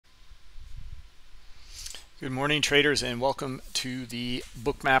Good morning, traders, and welcome to the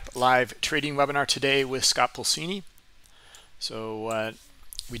Bookmap live trading webinar today with Scott Pulcini. So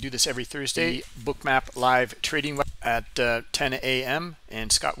we do this every Thursday, Bookmap live trading at 10 a.m.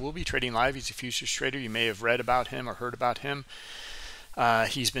 And Scott will be trading live. He's a futures trader. You may have read about him or heard about him.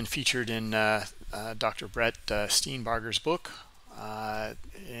 He's been featured in Dr. Brett Steenbarger's book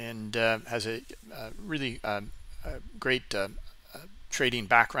and has a really great trading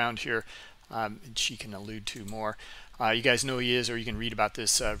background here. She can allude to more. You guys know who he is, or you can read about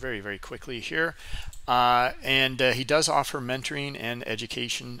this very quickly here. And he does offer mentoring and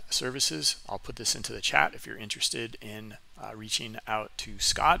education services. I'll put this into the chat if you're interested in reaching out to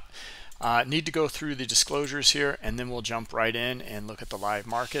Scott. Need to go through the disclosures here, and then we'll jump right in and look at the live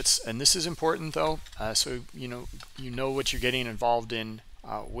markets. And this is important, though, so you know what you're getting involved in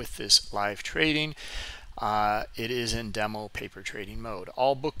with this live trading. It is in demo paper trading mode.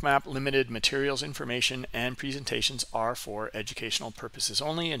 All Bookmap limited materials, information, and presentations are for educational purposes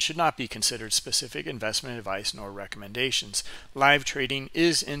only and should not be considered specific investment advice nor recommendations. Live trading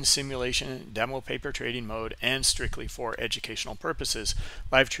is in simulation demo paper trading mode and strictly for educational purposes.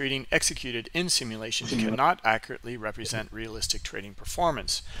 Live trading executed in simulation cannot accurately represent realistic trading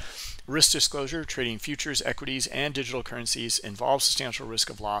performance. Risk disclosure: trading futures, equities, and digital currencies involves substantial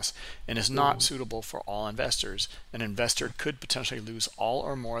risk of loss and is not suitable for all investors. An investor could potentially lose all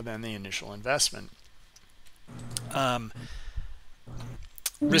or more than the initial investment.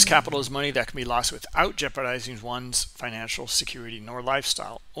 Risk capital is money that can be lost without jeopardizing one's financial security nor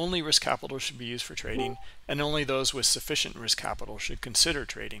lifestyle. Only risk capital should be used for trading, and only those with sufficient risk capital should consider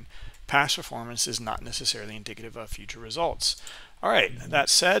trading. Past performance is not necessarily indicative of future results. All right, that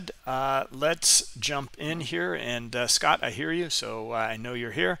said, let's jump in here. And Scott, I hear you, so I know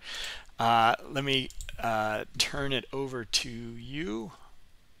you're here. Let me turn it over to you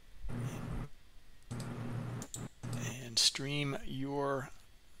and stream your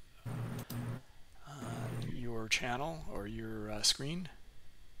channel or your screen.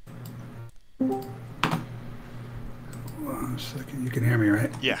 Hold on a second. You can hear me,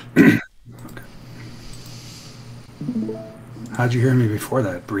 right? Yeah. Okay. How'd you hear me before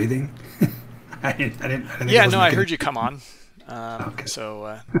that? Breathing? I didn't Yeah, no, I heard you come on. Okay.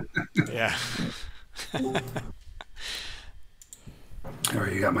 So, yeah. All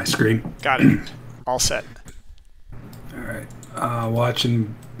right, you got my screen? Got it. All set. All right.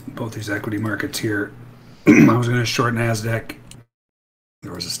 Watching both these equity markets here. I was going to short Nasdaq.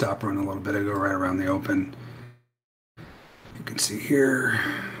 There was a stop run a little bit ago, right around the open. You can see here.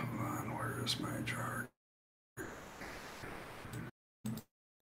 Hold on, where is my chart?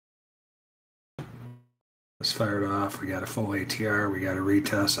 Was fired off. We got a full ATR. We got a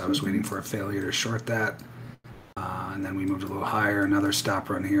retest. I was waiting for a failure to short that. And then we moved a little higher, another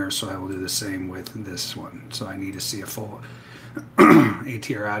stop run here. So I will do the same with this one. So I need to see a full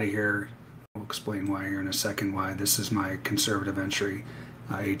ATR out of here. I'll explain why here in a second, why this is my conservative entry.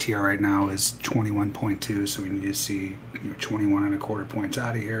 ATR right now is 21.2, so we need to see 21.25 points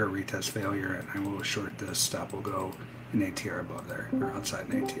out of here, a retest failure, and I will short this. Stop will go in ATR above there, or outside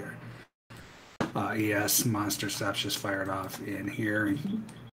an ATR. ES monster stops just fired off in here.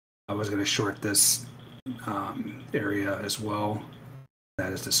 I was going to short this area as well.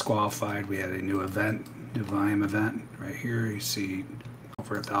 That is disqualified. We had a new event, new volume event right here. You see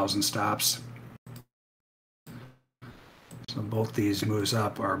over 1,000 stops. So both these moves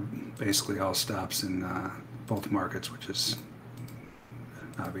up are basically all stops in both markets, which is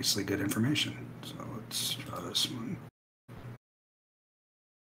obviously good information. So let's draw this one.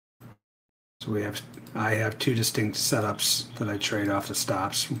 So I have two distinct setups that I trade off the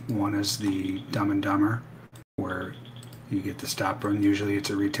stops. One is the Dumb and Dumber, where you get the stop run. Usually it's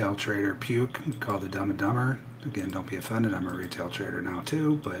a retail trader puke called the Dumb and Dumber. Again, don't be offended. I'm a retail trader now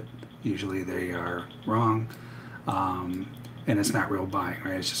too, but usually they are wrong. And it's not real buying,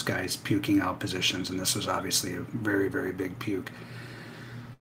 right? It's just guys puking out positions, and this was obviously a very big puke.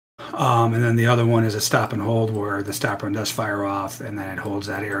 And then the other one is a stop and hold, where the stop run does fire off, and then it holds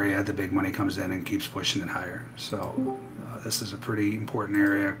that area. The big money comes in and keeps pushing it higher. So this is a pretty important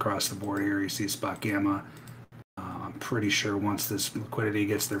area across the board here. You see spot gamma. I'm pretty sure once this liquidity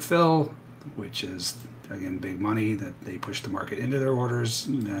gets their fill, which is again big money, that they push the market into their orders,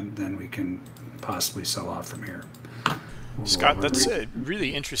 and then we can possibly sell off from here. Scott, that's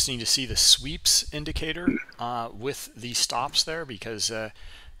really interesting to see the sweeps indicator with the stops there, because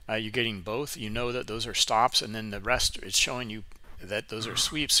you're getting both. You know that those are stops, and then the rest, it's showing you that those are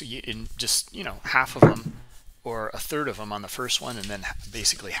sweeps. So in just half of them or a third of them on the first one, and then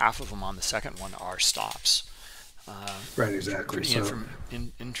basically half of them on the second one are stops. Right, exactly. Pretty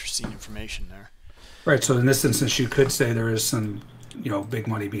interesting information there. Right. So in this instance, you could say there is some, big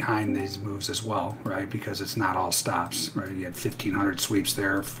money behind these moves as well, right? Because it's not all stops, right? You had 1,500 sweeps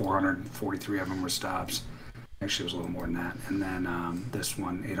there, 443 of them were stops. Actually, it was a little more than that. And then this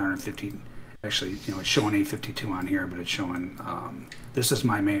one, 850. Actually, it's showing 852 on here, but it's showing. This is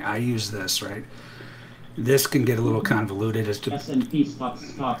my main. I use this, right? This can get a little convoluted as to S&P stocks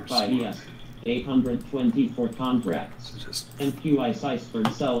stopped by ES 824 contracts. NQI Iceberg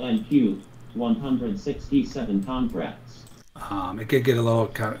sell NQ 167 contracts. It could get a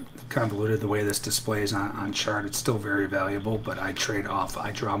little convoluted the way this displays on chart. It's still very valuable, but I trade off.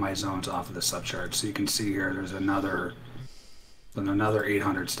 I draw my zones off of the subchart, so you can see here. There's another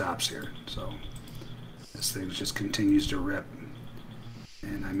 800 stops here. So this thing just continues to rip,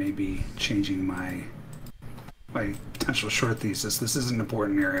 and I may be changing my potential short thesis. This is an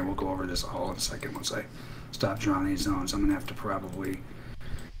important area. We'll go over this all in a second once I stop drawing these zones. I'm gonna have to I'm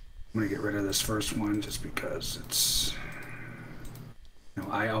gonna get rid of this first one just because it's,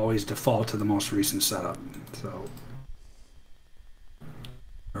 I always default to the most recent setup. So,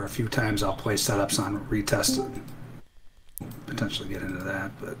 or a few times I'll play setups on retest. Potentially get into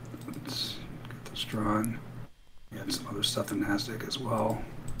that, but let's get this drawn. Got some other stuff in Nasdaq as well.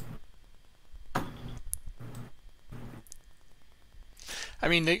 I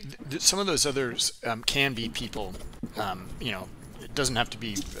mean, some of those others can be people, it doesn't have to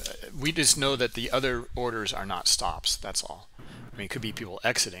be, we just know that the other orders are not stops, that's all. I mean, it could be people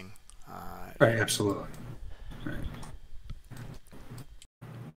exiting. Right, absolutely. Right.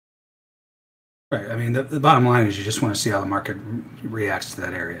 Right, I mean, the bottom line is you just want to see how the market reacts to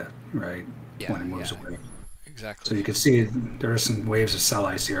that area, right? Yeah, when it moves away. Exactly. So you can see there are some waves of sell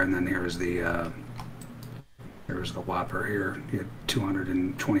ice here, and then here's the whopper here. You had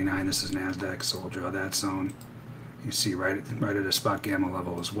 229. This is Nasdaq, so we'll draw that zone. You see right at a spot gamma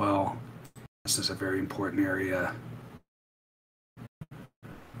level as well. This is a very important area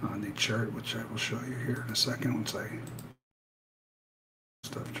on the chart, which I will show you here in a second once I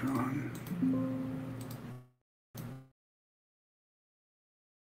stuff drawn.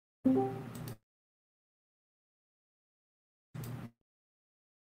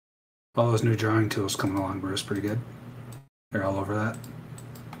 All those new drawing tools coming along, Bruce, pretty good. They're all over that.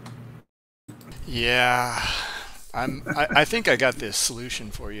 Yeah, I think I got this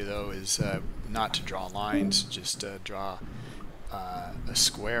solution for you though, is not to draw lines, just draw a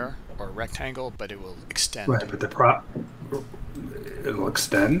square or a rectangle, but it will extend. Right, but it'll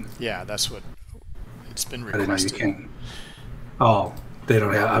extend. Yeah, that's what it's been I didn't know you requested. can. Oh, they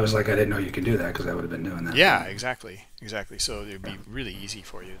don't have. I was like, I didn't know you could do that because I would have been doing that. Yeah, exactly. So it'd be really easy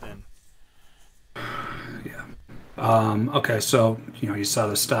for you then. Yeah. Okay, so you saw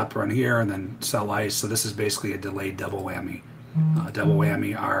the stop run here and then sell ice. So this is basically a delayed double whammy. Double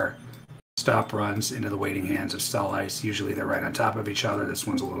whammy are stop runs into the waiting hands of sell ice. Usually they're right on top of each other. This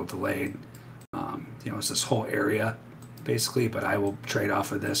one's a little delayed. It's this whole area basically, but I will trade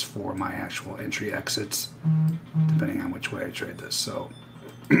off of this for my actual entry exits, depending on which way I trade this. So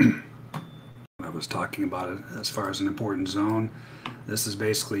I was talking about it as far as an important zone. This is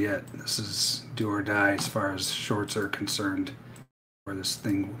basically it. This is do or die as far as shorts are concerned, where this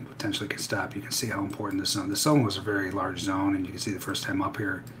thing potentially can stop. You can see how important this zone. This zone was a very large zone, and you can see the first time up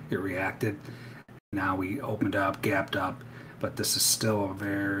here, it reacted. Now we opened up, gapped up, but this is still a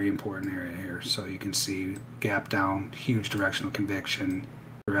very important area here. So you can see gap down, huge directional conviction,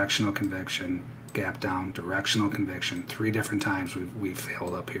 gap down, directional conviction. 3 different times we've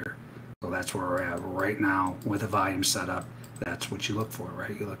failed up here. So that's where we're at right now with a volume setup. That's what you look for,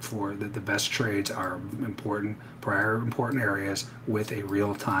 right? You look for the best trades are important areas with a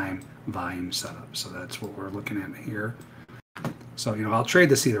real-time volume setup. So that's what we're looking at here. So I'll trade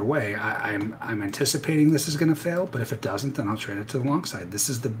this either way. I'm anticipating this is going to fail, but if it doesn't, then I'll trade it to the long side. This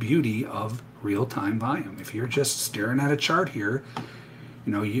is the beauty of real-time volume. If you're just staring at a chart here,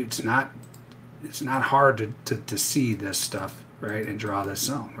 it's not hard to see this stuff, right, and draw this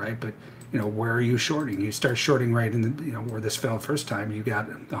zone, right? But where are you shorting? You start shorting right in the, where this failed first time, you got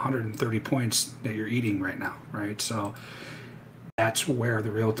 130 points that you're eating right now, right? So that's where the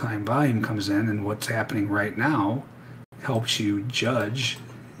real-time volume comes in, and what's happening right now helps you judge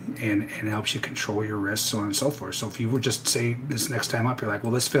and helps you control your risk, so on and so forth. So if you would just say this next time up, you're like,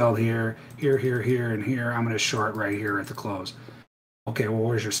 well, this failed here, and here, I'm going to short right here at the close. Okay, well,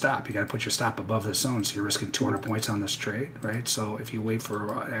 where's your stop? You got to put your stop above the zone, so you're risking 200 points on this trade, right? So if you wait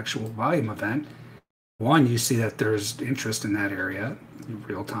for an actual volume event, one, you see that there's interest in that area in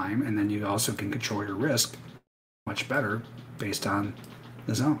real time, and then you also can control your risk much better based on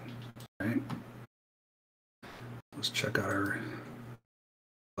the zone, right? Let's check out our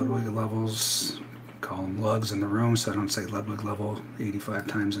Ludwig levels. call them lugs in the room, so I don't say Ludwig level 85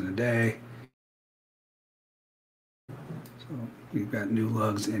 times in a day. So we've got new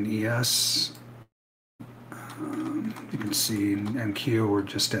lugs in ES. You can see in NQ, we're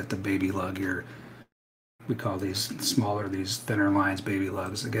just at the baby lug here. We call these smaller, these thinner lines, baby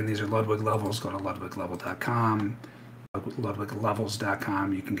lugs. Again, these are Ludwig levels. Go to ludwiglevel.com,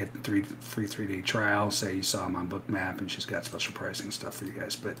 ludwiglevels.com. You can get free 3-day trial. Say you saw them on Bookmap, and she's got special pricing stuff for you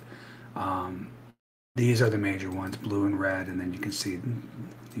guys. But these are the major ones, blue and red, and then you can see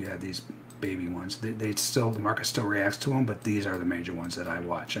you have these baby ones. They still, the market still reacts to them, but these are the major ones that I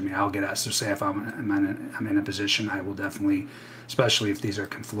watch. I mean, I'll get asked to say if I'm in a position, I will definitely, especially if these are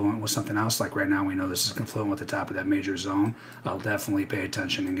confluent with something else, like right now we know this is confluent with the top of that major zone, I'll definitely pay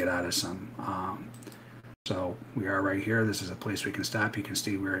attention and get out of some. So we are right here. This is a place we can stop. You can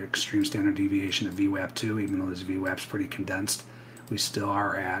see we're at extreme standard deviation of VWAP 2, even though this VWAP's pretty condensed. We still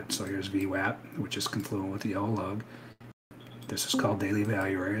are at, so here's VWAP, which is confluent with the yellow lug. This is called daily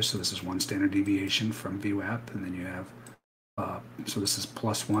value area, so this is 1 standard deviation from VWAP, and then you have, so this is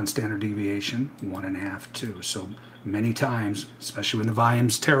 +1 standard deviation, 1.5, 2. So many times, especially when the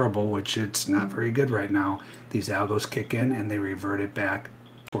volume's terrible, which it's not very good right now, these algos kick in and they revert it back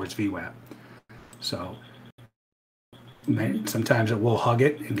towards VWAP. So sometimes it will hug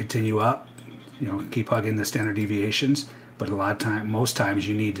it and continue up, you know, keep hugging the standard deviations, but a lot of times, most times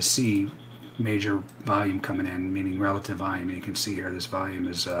you need to see major volume coming in, meaning relative volume. And you can see here this volume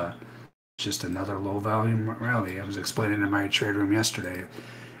is just another low volume rally. I was explaining in my trade room yesterday,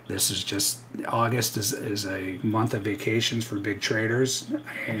 this is just, August is a month of vacations for big traders,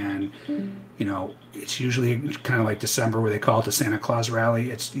 and you know, it's usually kind of like December where they call it the Santa Claus rally.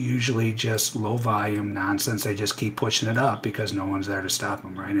 It's usually just low volume nonsense. They just keep pushing it up because no one's there to stop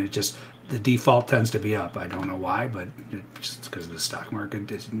them, right? And it just, the default tends to be up. I don't know why, but it's because of the stock market.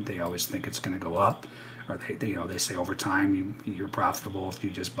 They always think it's going to go up, or they you know, they say over time you're profitable if you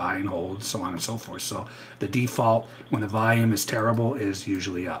just buy and hold, so on and so forth. So the default when the volume is terrible is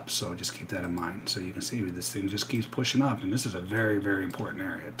usually up. So just keep that in mind. So you can see this thing just keeps pushing up, and this is a very, very important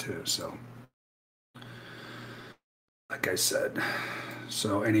area too. So like I said,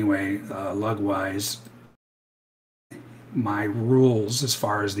 so anyway, lug wise, my rules as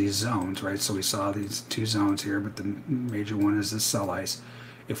far as these zones, right? So we saw these 2 zones here, but the major one is the sell ice.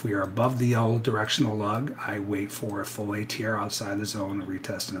 If we are above the yellow directional lug, I wait for a full ATR outside the zone, a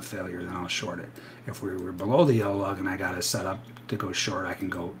retest, and a failure, then I'll short it. If we were below the yellow lug and I got it set up to go short, I can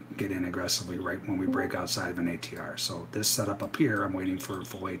go get in aggressively right when we break outside of an ATR. So this setup up here, I'm waiting for a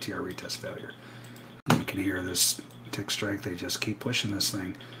full ATR retest failure. You can hear this tick strike, they just keep pushing this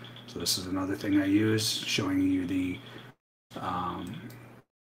thing. So this is another thing I use, showing you the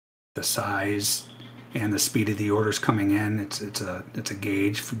size and the speed of the orders coming in. It's a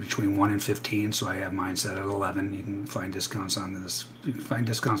gauge between 1 and 15, so I have mine set at 11. You can find discounts on this. You can find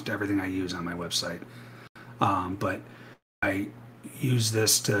discounts to everything I use on my website. But I use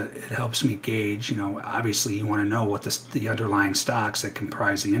this to, it helps me gauge, you know, obviously you want to know what the underlying stocks that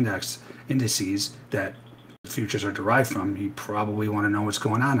comprise the indices that futures are derived from. You probably want to know what's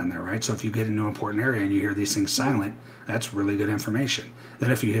going on in there, right? So if you get into an important area and you hear these things silent, that's really good information.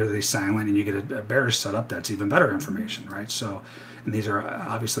 Then if you hear these silent and you get a bearish setup, that's even better information, right? So, and these are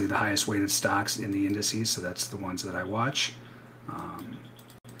obviously the highest weighted stocks in the indices, so that's the ones that I watch.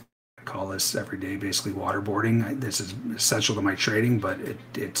 I call this every day basically waterboarding. This is essential to my trading, but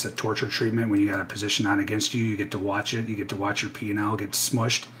it's a torture treatment. When you got a position on against you, you get to watch it. You get to watch your P&L get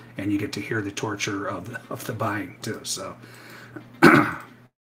smushed, and you get to hear the torture of the buying too. So,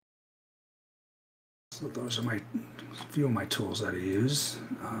 so those are a few of my tools that I use.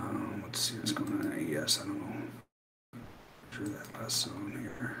 Let's see what's going on in AES. I don't know. Drew that last zone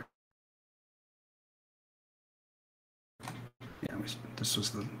here. Yeah, this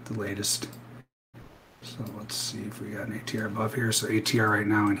was the latest. So let's see if we got an ATR above here. So ATR right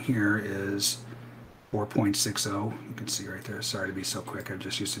now in here is 4.60. You can see right there. Sorry to be so quick. I'm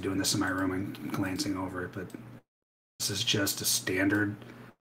just used to doing this in my room and glancing over it, but this is just a standard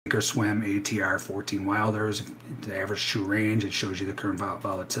Thinkorswim ATR 14 Wilders. The average true range. It shows you the current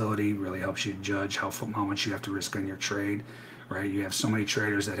volatility. Really helps you judge how much you have to risk on your trade. Right? You have so many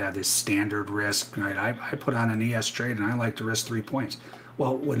traders that have this standard risk. Right? I put on an ES trade and I like to risk 3 points.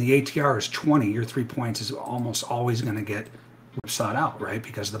 Well, when the ATR is 20, your 3 points is almost always going to get sought out, right?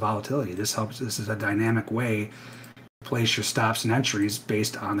 Because of the volatility. This helps. This is a dynamic way to place your stops and entries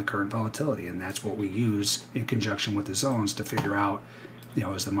based on the current volatility, and that's what we use in conjunction with the zones to figure out, you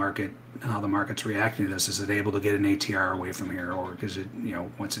know, is the market, how the market's reacting to this. Is it able to get an ATR away from here, or because it, you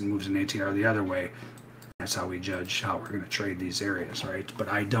know, once it moves an ATR the other way, that's how we judge how we're going to trade these areas, right? But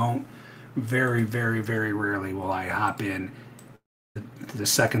I don't very, very, very rarely will I hop in the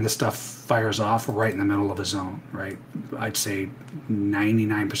second the stuff fires off right in the middle of a zone, right? I'd say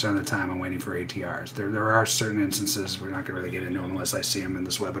 99% of the time I'm waiting for ATRs. There are certain instances, we're not going to really get into them unless I see them in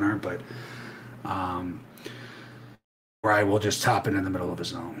this webinar, but where I will just hop in the middle of a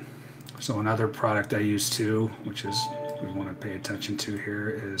zone. So another product I use too, which is we want to pay attention to here,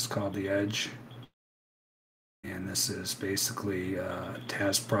 is called the Edge. And this is basically a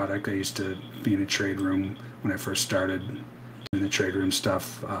TAS product. I used to be in a trade room when I first started doing the trade room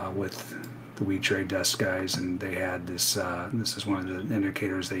stuff with the We Trade Desk guys, and they had this. This is one of the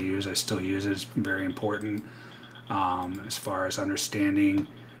indicators they use. I still use it. It's very important as far as understanding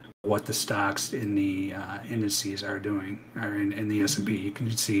what the stocks in the indices are doing, or in the S&P. You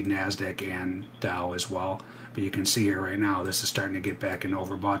can see Nasdaq and Dow as well. But you can see here right now, this is starting to get back in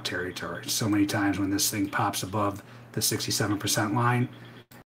overbought territory. So many times when this thing pops above the 67% line,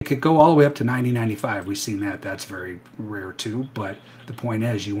 it could go all the way up to 90, 95. We've seen that. That's very rare too. But the point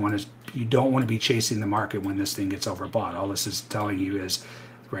is, you don't want to be chasing the market when this thing gets overbought. All this is telling you is,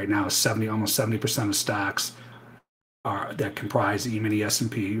 right now, almost 70% of stocks that comprise the E-mini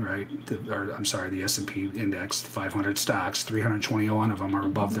S&P, right? The S&P index, 500 stocks, 321 of them are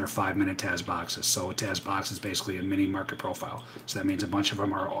above their 5-minute TAS boxes. So a TAS box is basically a mini market profile. So that means a bunch of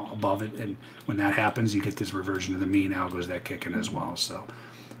them are above it. And when that happens, you get this reversion to the mean algos that kick in as well. So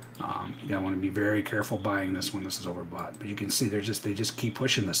you want to be very careful buying this when this is overbought. But you can see they just keep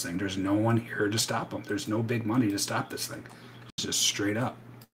pushing this thing. There's no one here to stop them. There's no big money to stop this thing. It's just straight up.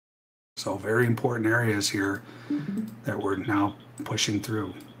 So very important areas here that we're now pushing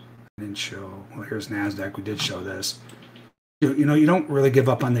through. I didn't show, well, here's NASDAQ. We did show this. You don't really give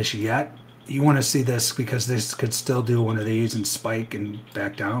up on this yet. You want to see this because this could still do one of these and spike and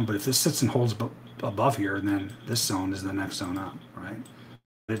back down. But if this sits and holds above here, then this zone is the next zone up, right?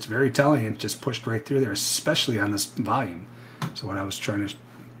 But it's very telling. It just pushed right through there, especially on this volume. So what I was trying to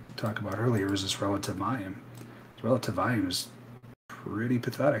talk about earlier is this relative volume. Relative volume is pretty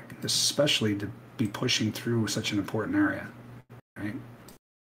pathetic, especially to be pushing through such an important area, right?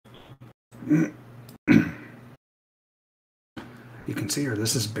 You can see here,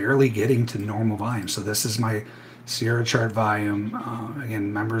 this is barely getting to normal volume. So this is my Sierra chart volume.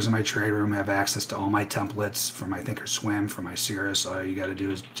 Again, members of my trade room have access to all my templates for my Thinkorswim, for my Sierra. So all you got to do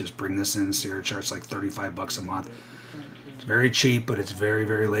is just bring this in. Sierra chart's like $35 a month. It's very cheap, but it's very,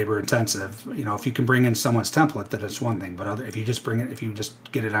 very labor intensive. If you can bring in someone's template, that is one thing. But if you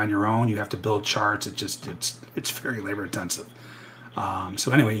just get it on your own, you have to build charts. It's very labor intensive.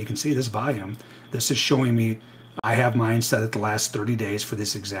 So anyway, you can see this volume. This is showing me I have mine set at the last 30 days for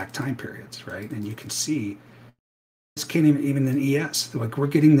this exact time periods, right? And you can see this can't even in ES. Like, we're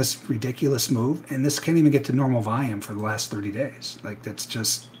getting this ridiculous move, and this can't even get to normal volume for the last 30 days. Like, this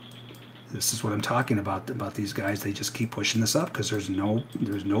is what I'm talking about these guys. They just keep pushing this up because there's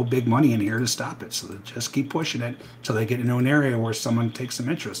no big money in here to stop it. So they just keep pushing it until they get into an area where someone takes some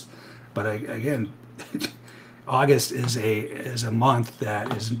interest. But again, August is a month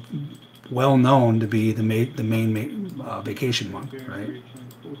that is well known to be the main vacation month, right?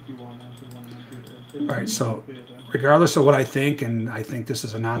 All right. So regardless of what I think, and I think this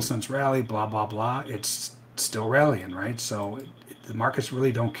is a nonsense rally, blah blah blah, it's still rallying, right? So the markets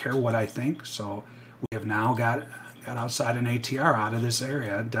really don't care what I think. So we have now got outside an ATR out of this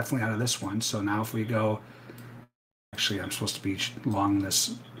area, definitely out of this one. So now if we go, actually I'm supposed to be long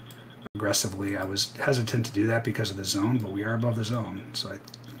this aggressively. I was hesitant to do that because of the zone, but we are above the zone. So I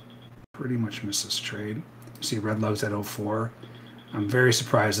pretty much missed this trade. See red lugs at 04. I'm very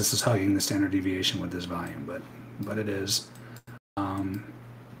surprised this is hugging the standard deviation with this volume, but it is.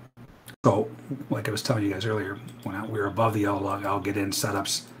 So, like I was telling you guys earlier, when we were above the L lug, I'll get in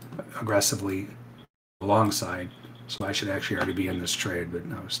setups aggressively alongside. So I should actually already be in this trade, but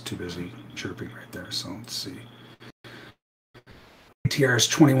I was too busy chirping right there. So let's see. ATR is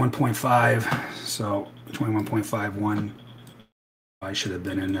 21.5, so 21.51. I should have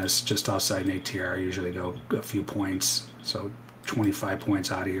been in this just outside an ATR. I usually go a few points, so 25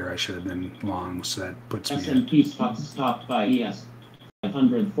 points out of here I should have been long. So that puts me S&P stopped by ES.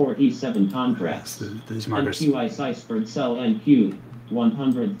 547 contracts. These markets. NQ Iceberg sell NQ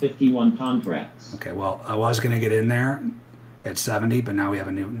 151 contracts. Okay, well, I was going to get in there at 70, but now we have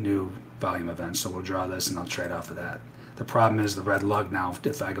a new volume event, so we'll draw this and I'll trade off of that. The problem is the red lug now,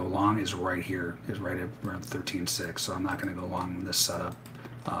 if I go long, is right here, is right at around 13.6, so I'm not going to go long this setup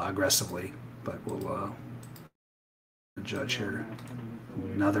aggressively, but we'll judge here.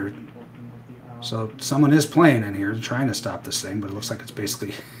 Another. So someone is playing in here, trying to stop this thing, but it looks like it's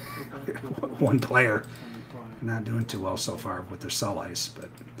basically one player. Not doing too well so far with their sell ice, but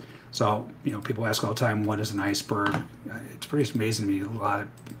So, people ask all the time, what is an iceberg? It's pretty amazing to me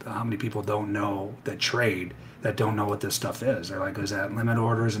how many people don't know that trade, that don't know what this stuff is. They're like, is that limit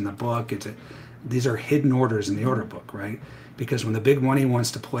orders in the book? These are hidden orders in the order book, right? Because when the big money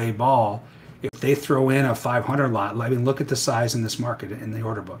wants to play ball, if they throw in a 500 lot, I mean, look at the size in this market in the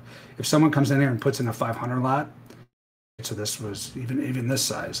order book. If someone comes in here and puts in a 500 lot, so this was even this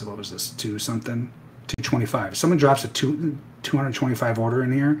size. What was this? 225. If someone drops a 225 order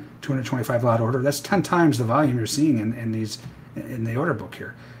in here, 225 lot order. That's 10 times the volume you're seeing in the order book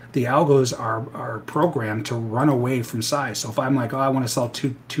here. The algos are programmed to run away from size. So if I'm like, oh, I want to sell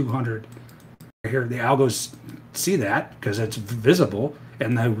 200 here, the algos see that because it's visible,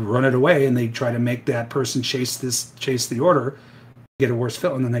 and they run it away, and they try to make that person chase the order, get a worse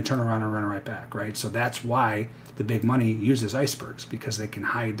fill, and then they turn around and run it right back, right? So that's why the big money uses icebergs, because they can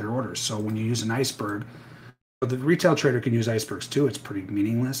hide their orders. So when you use an iceberg, the retail trader can use icebergs too. It's pretty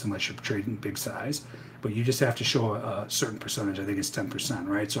meaningless unless you're trading big size, but you just have to show a certain percentage. I think it's 10%,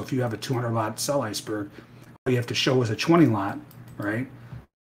 right? So if you have a 200 lot sell iceberg, all you have to show is a 20 lot, right?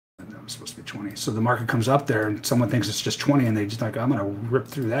 That was supposed to be 20. So the market comes up there and someone thinks it's just 20, and they just like, I'm going to rip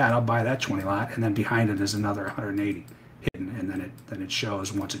through that. I'll buy that 20 lot. And then behind it is another 180 hidden. And then it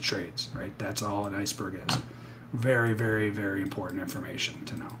shows once it trades, right? That's all an iceberg is. Very, very, very important information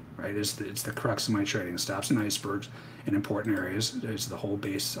to know, right? It's the crux of my trading. Stops and icebergs in important areas is the whole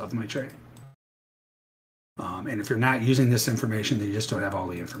base of my trading. And if you're not using this information, then you just don't have all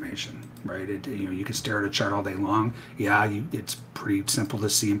the information, right? You can stare at a chart all day long. Yeah, it's pretty simple to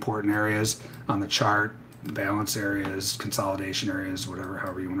see important areas on the chart, balance areas, consolidation areas,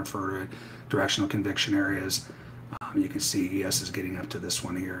 however you want to refer to it, directional conviction areas. You can see ES is getting up to this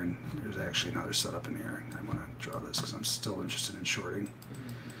one here, and there's actually another setup in here. I want to draw this because I'm still interested in shorting.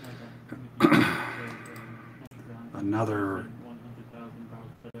 Another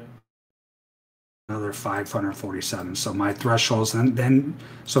 547. So my thresholds, and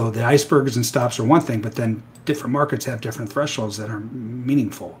so the icebergs and stops are one thing, but then different markets have different thresholds that are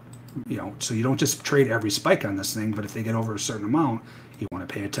meaningful. So you don't just trade every spike on this thing, but if they get over a certain amount, you want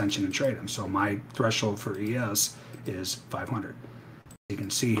to pay attention and trade them. So my threshold for ES is 500. You can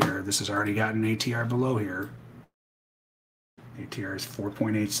see here, this has already gotten ATR below here. ATR is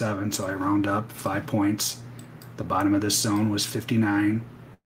 4.87, so I round up 5 points. The bottom of this zone was 59.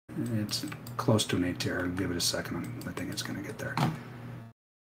 It's close to an ATR. I'll give it a second. I think it's going to get there.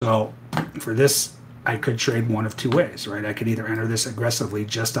 So for this, I could trade one of two ways, right? I could either enter this aggressively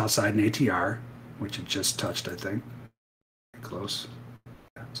just outside an ATR, which it just touched, I think. Close.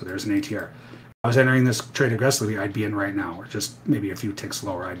 So there's an ATR. If I was entering this trade aggressively, I'd be in right now, or just maybe a few ticks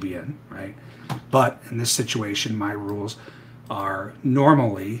lower, I'd be in, right? But in this situation, my rules are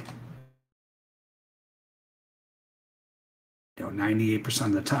normally 98%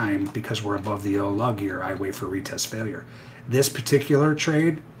 of the time, because we're above the yellow lug here, I wait for retest failure. This particular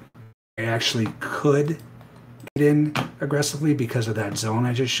trade, I actually could get in aggressively because of that zone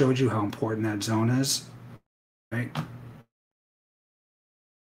I just showed you, how important that zone is, right?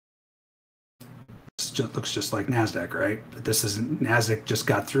 It looks just like Nasdaq, right? But this isn't. Nasdaq just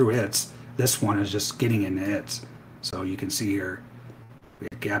got through its. This one is just getting into its. So you can see here, we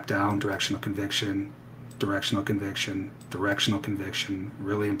have gap down, directional conviction, directional conviction, directional conviction,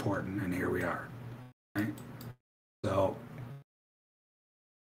 really important, and here we are, right? So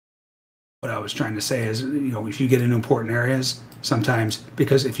what I was trying to say is, if you get into important areas, sometimes,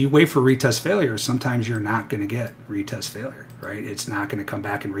 because if you wait for retest failure, sometimes you're not going to get retest failure, right? It's not going to come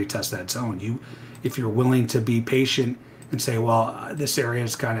back and retest that zone. If you're willing to be patient and say, well, this area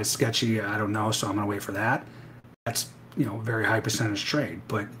is kind of sketchy, I don't know, so I'm going to wait for that. That's very high percentage trade,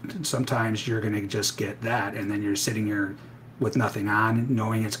 but sometimes you're going to just get that, and then you're sitting here with nothing on,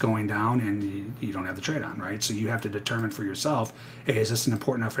 knowing it's going down, and you don't have the trade on, right? So you have to determine for yourself, hey, is this an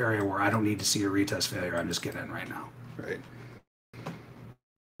important enough area where I don't need to see a retest failure? I'm just getting in right now, right?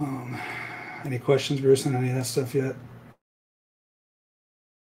 Any questions, Bruce, on any of that stuff yet?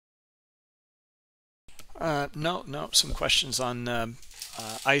 No. Some questions on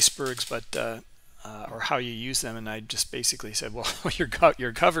icebergs, but or how you use them, and I just basically said, well, you're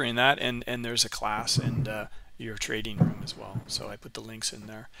covering that, and there's a class and your trading room as well. So I put the links in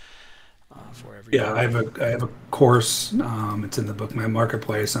there for everybody. Yeah, I have a course. It's in the Bookmap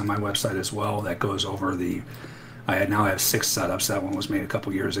marketplace on my website as well. That goes over I now have 6 setups. That one was made a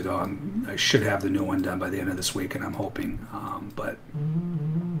couple years ago. I should have the new one done by the end of this week, and I'm hoping. But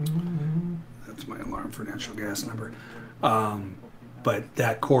that's my alarm for natural gas number. But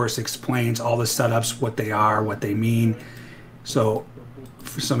that course explains all the setups, what they are, what they mean. So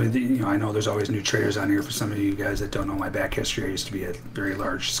for some of the, I know there's always new traders on here. For some of you guys that don't know my back history, I used to be a very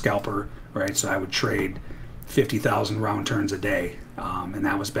large scalper, right? So I would trade 50,000 round turns a day, and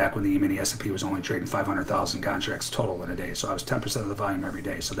that was back when the E-mini S&P was only trading 500,000 contracts total in a day. So I was 10% of the volume every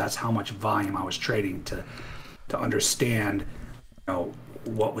day. So that's how much volume I was trading to understand,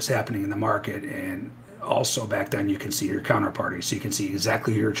 what was happening in the market. And also back then you can see your counterparty, so you can see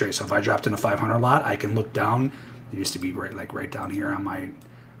exactly your trade. So if I dropped in a 500 lot, I can look down. It used to be right down here on my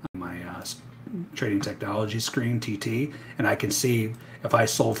trading technology screen, TT, and I can see if I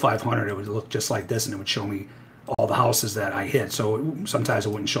sold 500, it would look just like this, and it would show me all the houses that I hit. So sometimes it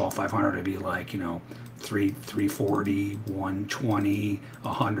wouldn't show all 500. It'd be like 340, 120,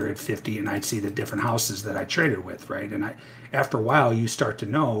 150, and I'd see the different houses that I traded with, right? And after a while, you start to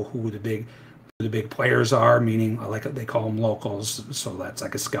know who the big players are, meaning like they call them locals. So that's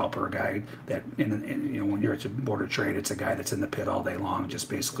like a scalper, a guy that when you're at a border trade, it's a guy that's in the pit all day long, just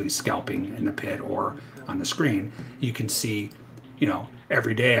basically scalping in the pit or on the screen. You can see,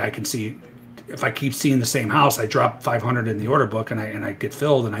 every day I can see, if I keep seeing the same house, I drop 500 in the order book and I get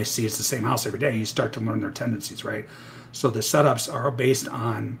filled and I see it's the same house every day. You start to learn their tendencies, right? So the setups are based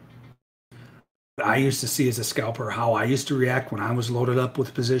on what I used to see as a scalper, how I used to react when I was loaded up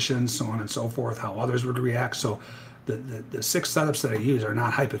with positions, so on and so forth, how others would react. So the 6 setups that I use are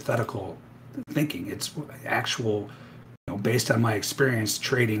not hypothetical thinking. It's actual, based on my experience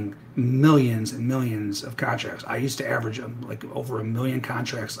trading millions and millions of contracts. I used to average like over 1 million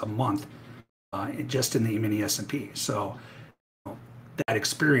contracts a month just in the E-mini S&P. So that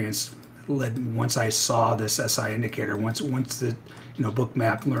experience led, once I saw this SI indicator, once the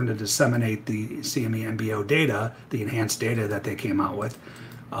Bookmap learned to disseminate the CME MBO data, the enhanced data that they came out with.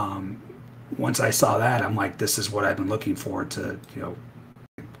 Once I saw that, I'm like, this is what I've been looking for to,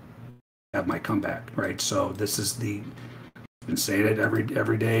 have my comeback, right? So this is I've been saying it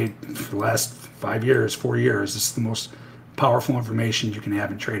every day for the last 4 years. This is the most powerful information you can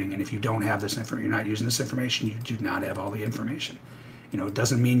have in trading. And if you don't have this information, you're not using this information, you do not have all the information. It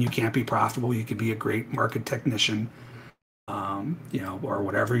doesn't mean you can't be profitable. You could be a great market technician. Or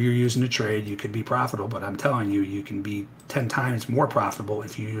whatever you're using to trade, you could be profitable, but I'm telling you, you can be 10 times more profitable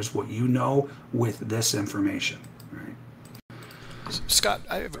if you use what you know with this information. Right? Scott,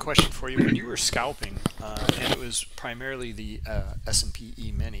 I have a question for you. When you were scalping, and it was primarily the S&P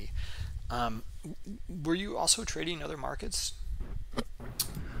E-mini, were you also trading other markets?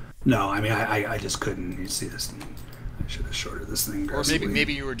 No, I mean, I just couldn't. You see this thing. I should have shorted this thing. Or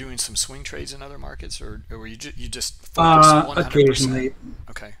maybe you were doing some swing trades in other markets, or were you just focused 100%? Occasionally.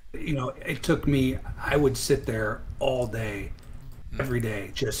 Okay. It took me. I would sit there all day, every day,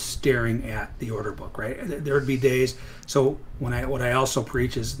 just staring at the order book. Right. There would be days. So what I also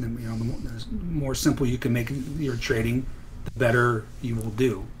preach is, the more simple you can make your trading, the better you will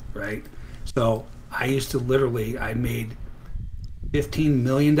do. Right. So I used to I made $15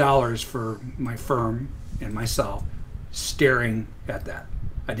 million for my firm and myself, staring at that.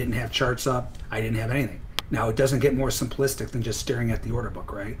 I didn't have charts up. I didn't have anything. Now, it doesn't get more simplistic than just staring at the order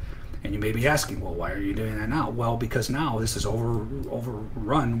book, right? And you may be asking, well, why are you doing that now? Well, because now this is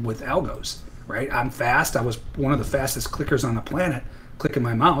overrun with algos, right? I'm fast. I was one of the fastest clickers on the planet, clicking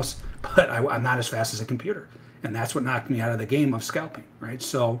my mouse, but I'm not as fast as a computer. And that's what knocked me out of the game of scalping, right?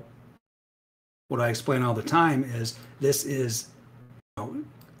 So what I explain all the time is this is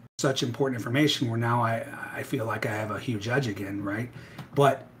such important information where now I feel like I have a huge edge again, right?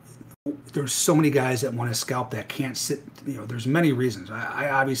 But there's so many guys that want to scalp that can't sit. There's many reasons.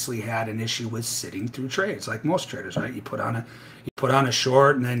 I obviously had an issue with sitting through trades, like most traders, right? You put on a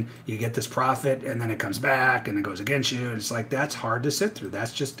short, and then you get this profit, and then it comes back, and it goes against you. And it's like, that's hard to sit through.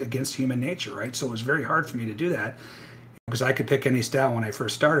 That's just against human nature, right? So it was very hard for me to do that, because I could pick any style when I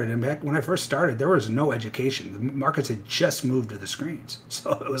first started. And back when I first started, there was no education. The markets had just moved to the screens.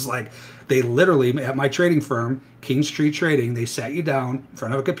 So it was like, they literally, at my trading firm, King Street Trading, they sat you down in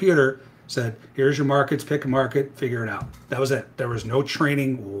front of a computer, said, here's your markets, pick a market, figure it out. That was it. There was no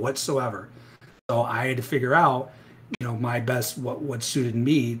training whatsoever. So I had to figure out, my best, what suited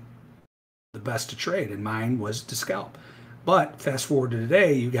me the best to trade. And mine was to scalp. But fast forward to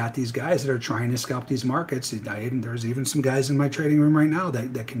today, you got these guys that are trying to scalp these markets. There's even some guys in my trading room right now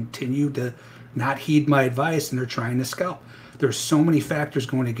that continue to not heed my advice, and they're trying to scalp. There's so many factors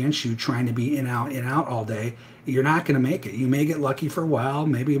going against you trying to be in, out all day. You're not going to make it. You may get lucky for a while,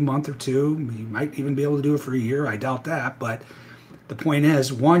 maybe a month or two. You might even be able to do it for a year. I doubt that. But the point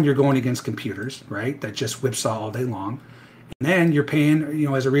is, one, you're going against computers, right, that just whipsaw all day long. And then you're paying,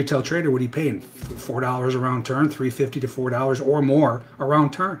 as a retail trader, what are you paying? $4 a round turn, $3.50 to $4 or more a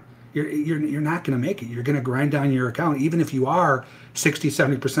round turn. you're not going to make it. You're going to grind down your account. Even if you are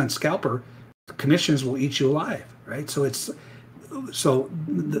 60-70% scalper, commissions will eat you alive, right? So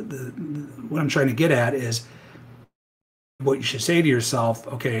what I'm trying to get at is what you should say to yourself,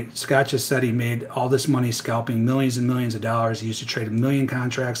 okay, Scott just said he made all this money scalping, millions and millions of dollars. He used to trade 1 million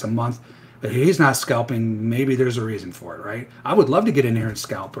contracts a month. But he's not scalping. Maybe there's a reason for it, right? I would love to get in here and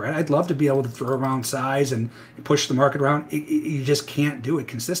scalp, right? I'd love to be able to throw around size and push the market around. You just can't do it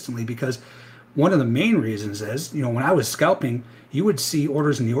consistently, because one of the main reasons is, when I was scalping, you would see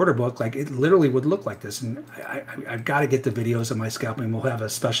orders in the order book, like it literally would look like this. And I've got to get the videos of my scalping. We'll have a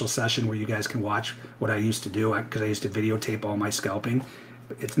special session where you guys can watch what I used to do, because I used to videotape all my scalping.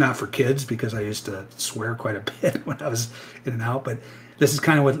 It's not for kids, because I used to swear quite a bit when I was in and out, but this is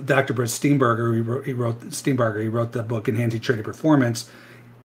kind of what Dr. Brett Steenbarger, he wrote the book Enhancing Trader Performance.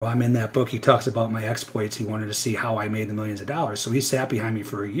 Well, I'm in that book. He talks about my exploits. He wanted to see how I made the millions of dollars. So he sat behind me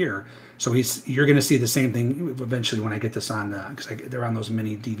for a year. So you're going to see the same thing eventually when I get this on, because they're on those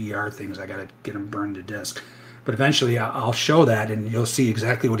mini DVR things. I got to get them burned to disk. But eventually I'll show that, and you'll see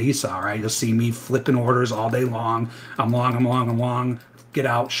exactly what he saw, right? You'll see me flipping orders all day long. I'm long. Get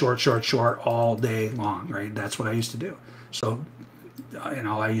out, short, all day long, right? That's what I used to do. So, and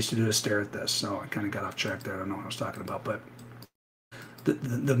all I used to do is stare at this. So I kind of got off track there. I don't know what I was talking about. But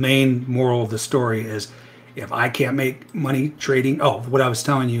the main moral of the story is, if I can't make money trading, what I was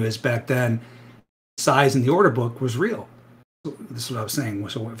telling you is, back then, size in the order book was real. This is what I was saying.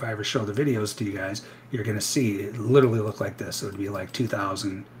 So if I ever show the videos to you guys, you're going to see it literally look like this. It would be like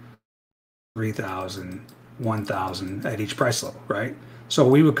 2,000, 3,000, 1,000 at each price level, right? So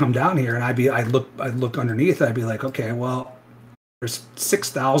we would come down here, and I'd look underneath. I'd be like, okay, well, there's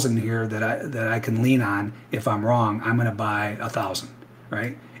 6,000 here that I can lean on. If I'm wrong, I'm going to buy 1,000,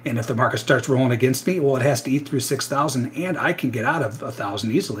 right? And if the market starts rolling against me, well, it has to eat through 6,000, and I can get out of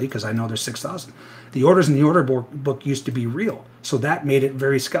 1,000 easily, because I know there's 6,000. The orders in the order book used to be real, so that made it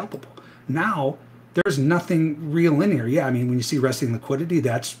very scalpable. Now there's nothing real in here. Yeah, I mean, when you see resting liquidity,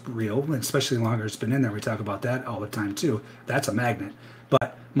 that's real, especially the longer it's been in there. We talk about that all the time too. That's a magnet.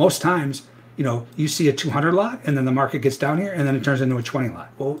 But most times, you see a 200 lot, and then the market gets down here, and then it turns into a 20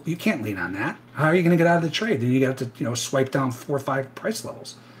 lot. Well, you can't lean on that. How are you going to get out of the trade? Then you got to, swipe down 4 or 5 price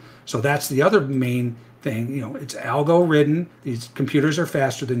levels. So that's the other main thing. It's algo ridden. These computers are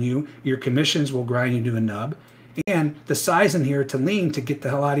faster than you. Your commissions will grind you to a nub. And the size in here to lean to get the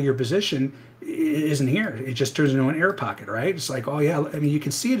hell out of your position isn't here. It just turns into an air pocket, right? It's like, oh yeah, I mean, you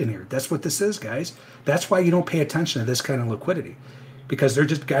can see it in here. That's what this is, guys. That's why you don't pay attention to this kind of liquidity, because they're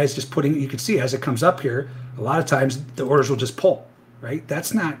just guys just putting, you can see as it comes up here, a lot of times the orders will just pull, right?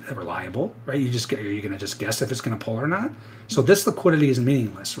 That's not reliable, right? Are you going to just guess if it's going to pull or not? So this liquidity is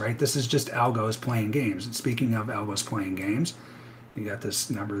meaningless, right? This is just algos playing games. And speaking of algos playing games, you got this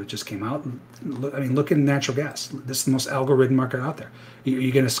number that just came out. Look at natural gas. This is the most algorithm market out there.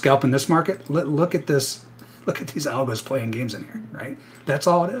 You're going to scalp in this market? Look at this. Look at these algos playing games in here, right? That's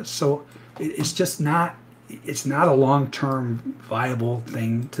all it is. So it's just not. It's not a long-term viable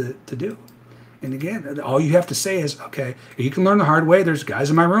thing to do. And again, all you have to say is, okay, you can learn the hard way. There's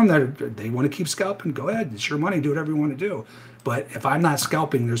guys in my room that they want to keep scalping. Go ahead. It's your money. Do whatever you want to do. But if I'm not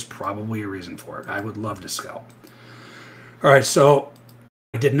scalping, there's probably a reason for it. I would love to scalp. All right, so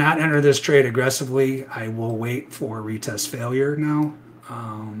I did not enter this trade aggressively. I will wait for retest failure now.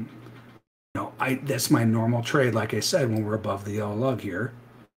 That's my normal trade, like I said, when we're above the yellow lug here.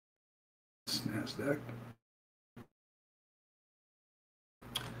 It's Nasdaq.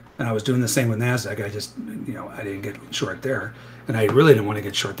 And I was doing the same with Nasdaq. I just, I didn't get short there. And I really didn't want to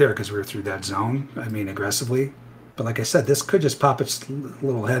get short there because we were through that zone, aggressively. But like I said, this could just pop its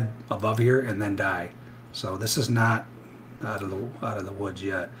little head above here and then die. So this is not out of the woods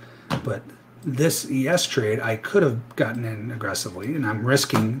yet. But this ES trade, I could have gotten in aggressively, and I'm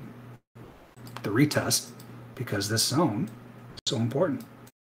risking the retest because this zone is so important.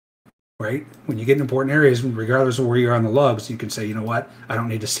 Right? When you get in important areas, regardless of where you're on the lugs, you can say, you know what? I don't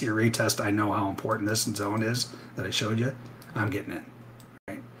need to see a retest. I know how important this zone is that I showed you. I'm getting in.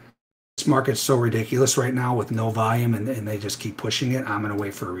 Right? This market's so ridiculous right now with no volume, and they just keep pushing it. I'm going to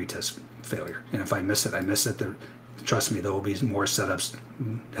wait for a retest failure. And if I miss it, I miss it. Trust me, there will be more setups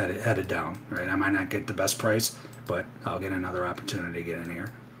headed down. Right? I might not get the best price, but I'll get another opportunity to get in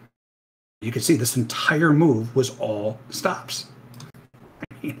here. You can see this entire move was all stops.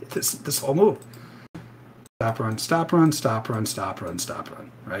 This whole move. Stop run, stop run, stop run, stop run, stop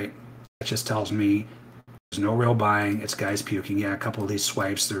run, right? That just tells me there's no real buying. It's guys puking. Yeah, a couple of these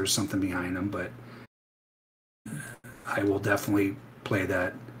swipes, there's something behind them, but I will definitely play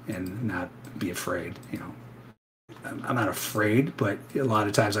that and not be afraid, I'm not afraid, but a lot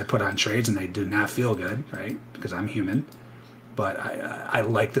of times I put on trades and they do not feel good, right? Because I'm human. But I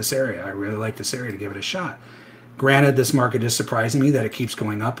like this area. I really like this area to give it a shot. Granted, this market is surprising me that it keeps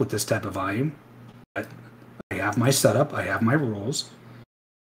going up with this type of volume. But I have my setup. I have my rules.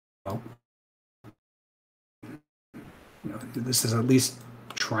 Well, this is at least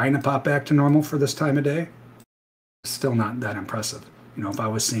trying to pop back to normal for this time of day. Still not that impressive. If I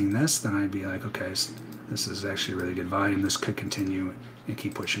was seeing this, then I'd be like, okay, this is actually really good volume. This could continue and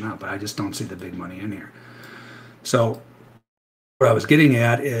keep pushing up. But I just don't see the big money in here. So what I was getting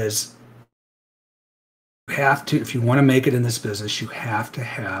at is, you have to, if you want to make it in this business, you have to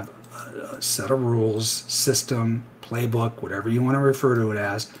have a set of rules, system, playbook, whatever you want to refer to it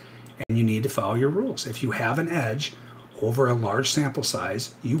as, and you need to follow your rules. If you have an edge over a large sample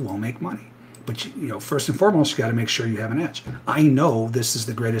size, you will make money. But first and foremost, you got to make sure you have an edge. I know this is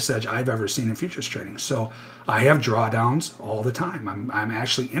the greatest edge I've ever seen in futures trading. So I have drawdowns all the time. I'm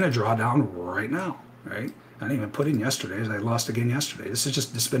actually in a drawdown right now, right? I didn't even put in yesterday's. I lost again yesterday. This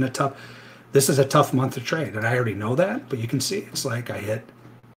is a tough month to trade, and I already know that. But you can see it's like I hit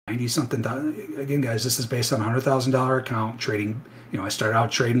 90 something. Again, guys, this is based on a $100,000 account trading. I started out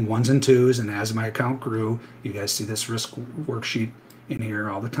trading ones and twos, and as my account grew, you guys see this risk worksheet in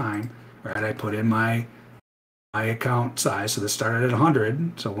here all the time. Right, I put in my account size, so this started at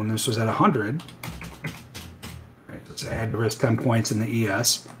 100. So when this was at 100, right, let's say I had to risk 10 points in the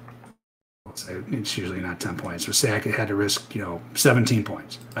ES. Let's say it's usually not 10 points. So say I had to risk 17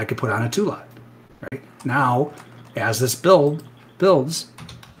 points. I could put on a 2-lot. Right now, as this builds,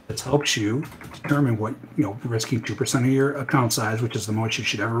 it helps you determine what risking 2% of your account size, which is the most you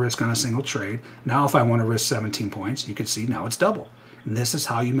should ever risk on a single trade. Now, if I want to risk 17 points, you can see now it's double. And this is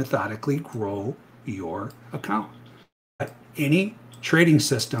how you methodically grow your account. But any trading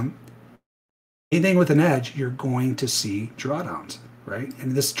system, anything with an edge, you're going to see drawdowns, right?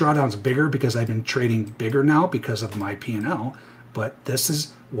 And this drawdown's bigger because I've been trading bigger now because of my P&L, but this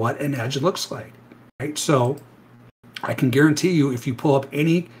is what an edge looks like, right? So I can guarantee you, if you pull up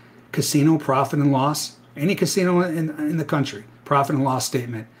any casino profit and loss, any casino in the country, profit and loss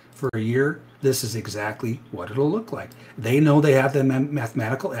statement for a year, this is exactly what it'll look like. They know they have the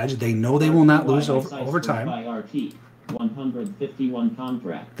mathematical edge. They know they will not lose over time. 151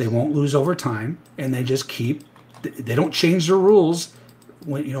 contracts. They won't lose over time, and they just keep. They don't change their rules.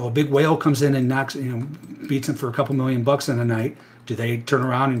 When a big whale comes in and knocks, beats them for a couple $1 million in a night, do they turn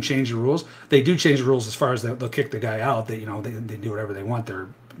around and change the rules? They do change the rules as far as they'll kick the guy out. They do whatever they want. They're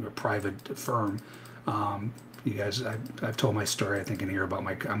a private firm. You guys, I've told my story, I think, in here about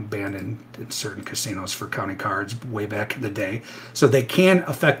I'm banned in certain casinos for counting cards way back in the day. So they can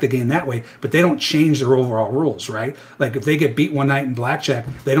affect the game that way, but they don't change their overall rules, right? Like if they get beat one night in blackjack,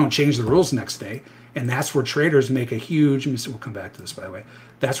 they don't change the rules next day. And that's where traders make a huge mistake. We'll come back to this, by the way.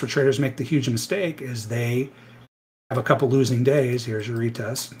 That's where traders make the huge mistake, is they have a couple losing days. Here's your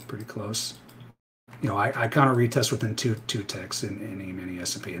retest, pretty close. I count a retest within two ticks in any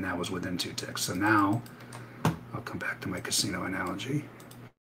S&P, and that was within 2 ticks. So now I'll come back to my casino analogy.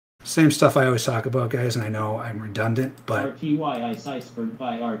 Same stuff I always talk about, guys, and I know I'm redundant, but RTY Iceberg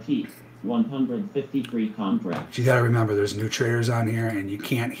by RT, 153 contracts. You got to remember, there's new traders on here, and you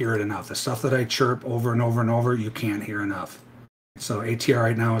can't hear it enough. The stuff that I chirp over and over and over, you can't hear enough. So ATR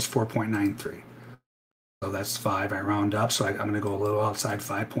right now is 4.93. So that's 5. I round up, so I'm going to go a little outside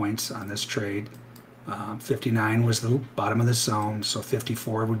 5 points on this trade. 59 was the bottom of the zone, so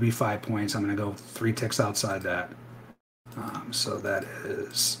 54 would be 5 points. I'm going to go 3 ticks outside that. So that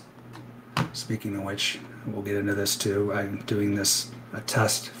is, speaking of which, we'll get into this too. I'm doing a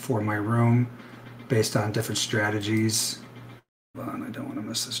test for my room based on different strategies. Hold on, I don't want to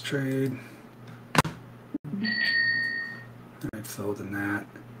miss this trade. All right, filled in that.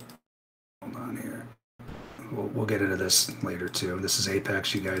 Hold on here. We'll get into this later too. This is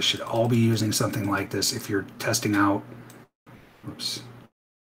Apex. You guys should all be using something like this if you're testing out. Oops.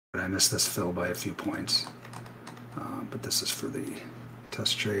 I missed this fill by a few points. But this is for the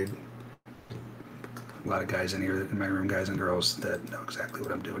test trade. A lot of guys in here, in my room, guys and girls, that know exactly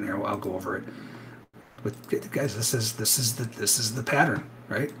what I'm doing here. I'll go over it. But guys, this is the pattern,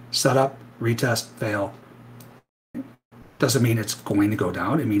 right? Setup, retest, fail. Doesn't mean it's going to go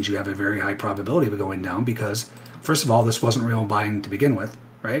down. It means you have a very high probability of it going down because, first of all, this wasn't real buying to begin with,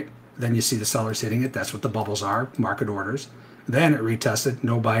 right? Then you see the sellers hitting it. That's what the bubbles are, market orders. Then it retested,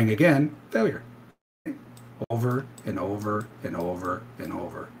 no buying again, failure. Over and over and over and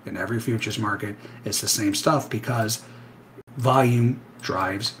over. In every futures market, it's the same stuff because volume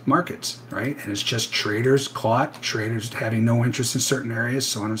drives markets, right? And it's just traders caught, traders having no interest in certain areas,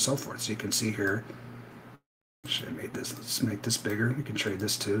 so on and so forth. So you can see here, Should I make this? Let's make this bigger. We can trade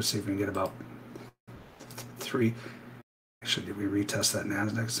this too. See if we can get about 3. Actually, did we retest that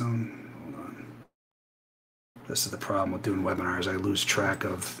Nasdaq zone? Hold on. This is the problem with doing webinars. I lose track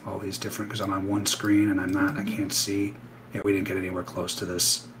of all these different, because I'm on one screen and I can't see. Yeah, we didn't get anywhere close to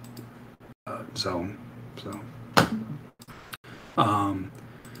this zone. So, all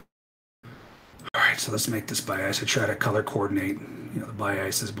right, so let's make this buy ice. I try to color coordinate. You know, the buy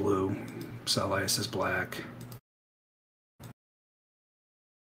ice is blue, sell ice is black.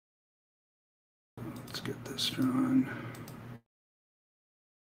 Let's get this drawn.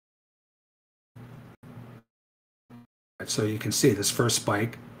 So you can see this first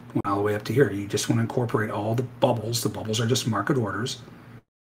spike went all the way up to here. You just want to incorporate all the bubbles. The bubbles are just market orders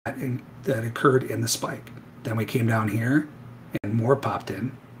that occurred in the spike. Then we came down here and more popped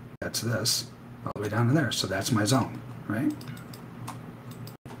in. That's this, all the way down to there. So that's my zone, right?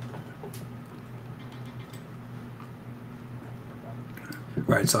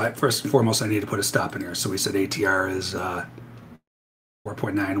 Right, so first and foremost, I need to put a stop in here. So we said ATR is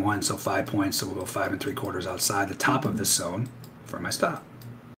 4.91, so 5 points. So we'll go 5 3/4 outside the top of this zone for my stop.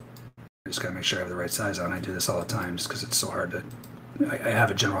 I just gotta make sure I have the right size on. I do this all the time just because it's so hard to. I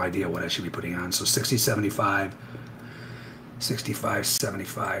have a general idea what I should be putting on. So 60, 75, 65,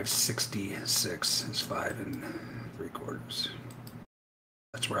 75, 66 is 5 3/4.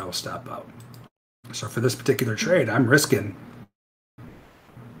 That's where I will stop out. So for this particular trade, I'm risking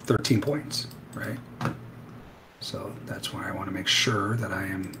 13 points, right? So that's why I want to make sure that I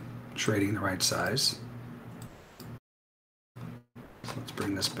am trading the right size. So let's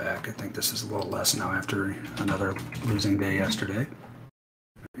bring this back. I think this is a little less now after another losing day yesterday.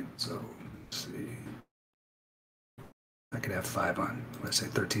 So let's see. I could have 5 on. Let's say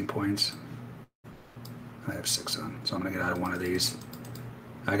 13 points. I have 6 on. So I'm going to get out of one of these.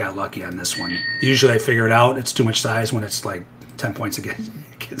 I got lucky on this one. Usually I figure it out. It's too much size when it's like 10 points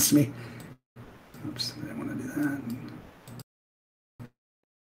against me. Oops, I didn't want to do that.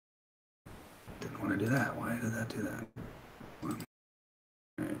 Didn't want to do that. Why did that do that? Well,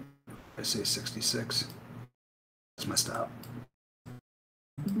 all right. I say 66. That's my stop.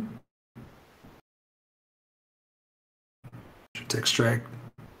 Tick strike.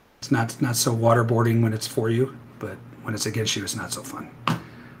 It's not so waterboarding when it's for you, but when it's against you, it's not so fun.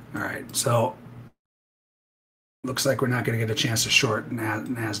 All right, so looks like we're not going to get a chance to short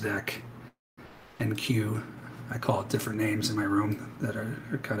Nasdaq and Q. I call it different names in my room that are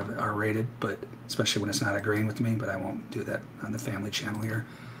kind of R-rated, but especially when it's not agreeing with me, but I won't do that on the family channel here.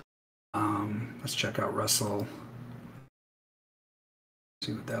 Let's check out Russell.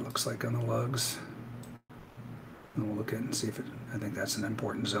 See what that looks like on the lugs. And we'll look at it and see if I think that's an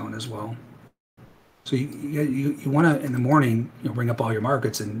important zone as well. So you want to, in the morning, bring up all your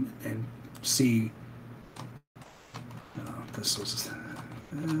markets and see.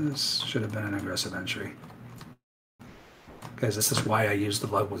 This should have been an aggressive entry. Guys, this is why I use the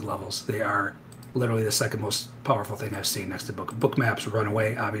Ludwig levels. They are literally the second most powerful thing I've seen next to Bookmaps,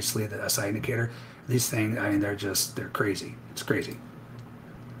 Runaway, obviously, the SI indicator. These things, I mean, they're crazy. It's crazy.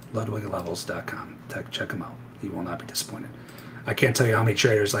 LudwigLevels.com. Check them out. You will not be disappointed. I can't tell you how many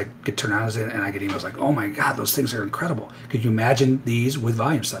traders get turned on and I get emails like, oh my God, those things are incredible. Could you imagine these with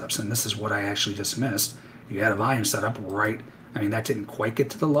volume setups? And this is what I actually just missed. You had a volume setup right. I mean, that didn't quite get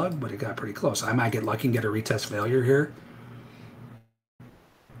to the lug, but it got pretty close. I might get lucky and get a retest failure here.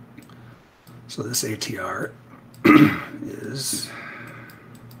 So this ATR is,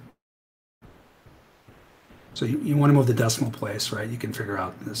 so you want to move the decimal place, right? You can figure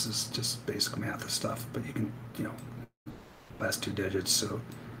out, this is just basic math stuff, but you can, last 2 digits. So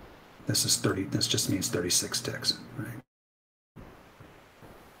this is 30, this just means 36 ticks, right?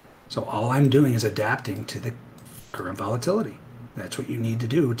 So all I'm doing is adapting to the current volatility. That's what you need to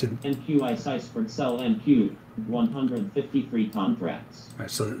do to. NQ Iceberg sell NQ 153 contracts. All right,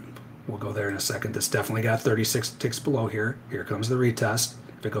 so we'll go there in a second. This definitely got 36 ticks below here. Here comes the retest.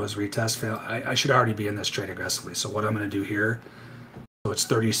 If it goes retest fail, I should already be in this trade aggressively. So what I'm going to do here, so it's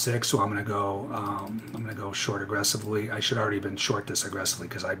 36. So I'm going to go short aggressively. I should already been short this aggressively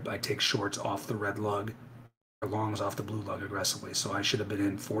because I take shorts off the red lug. Longs off the blue lug aggressively, so I should have been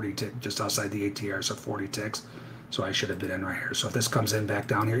in 40 ticks just outside the ATR, so 40 ticks. So I should have been in right here. So if this comes in back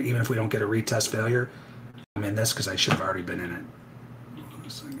down here, even if we don't get a retest failure, I'm in this because I should have already been in it. Hold on a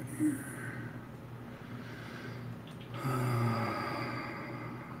second here.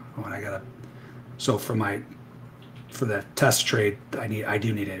 Oh, and I gotta. So for that test trade, I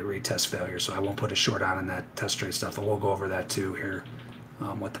do need a retest failure, so I won't put a short on in that test trade stuff, and we'll go over that too here.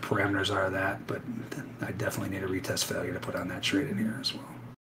 What the parameters are of that, but I definitely need a retest failure to put on that trade in here as well.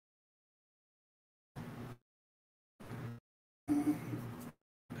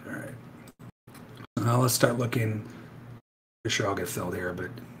 let's start looking. I'm sure I'll get filled here, but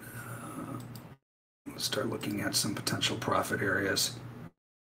let's start looking at some potential profit areas.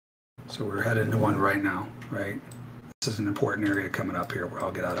 So we're headed into one right now, right? This is an important area coming up here where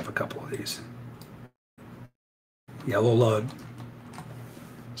I'll get out of a couple of these. Yellow lug.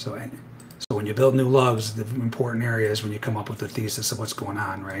 So when you build new lugs, the important area is when you come up with a thesis of what's going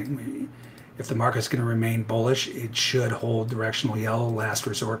on, right? If the market's going to remain bullish, it should hold directional yellow, last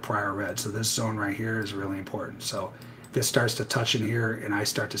resort, prior red. So this zone right here is really important. So if this starts to touch in here and I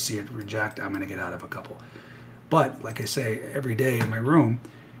start to see it reject, I'm going to get out of a couple. But like I say, every day in my room,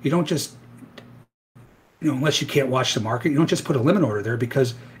 you don't just, unless you can't watch the market, you don't just put a limit order there,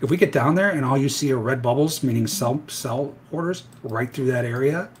 because if we get down there and all you see are red bubbles, meaning sell orders right through that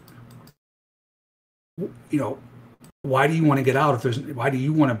area, why do you want to get out why do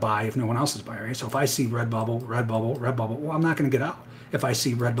you want to buy if no one else is buying, right? So if I see red bubble, red bubble, red bubble, well, I'm not going to get out. If I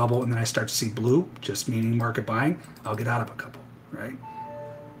see red bubble and then I start to see blue, just meaning market buying, I'll get out of a couple, right?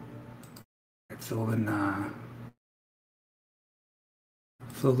 Filled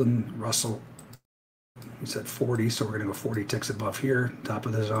in Russell. We said 40, so we're going to go 40 ticks above here, top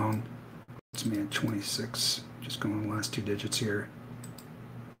of the zone. It's me at 26, just going the last two digits here.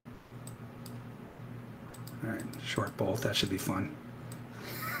 All right, short bolt, that should be fun.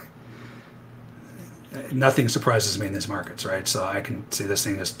 Nothing surprises me in these markets, right? So I can see this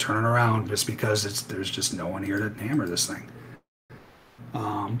thing is turning around just because there's just no one here to hammer this thing.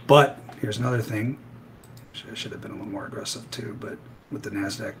 But here's another thing. I should have been a little more aggressive too, but with the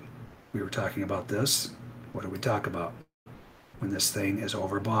Nasdaq, we were talking about this. What do we talk about? When this thing is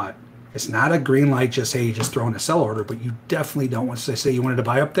overbought. It's not a green light, just, hey, you just throw in a sell order, but you definitely don't want to say you wanted to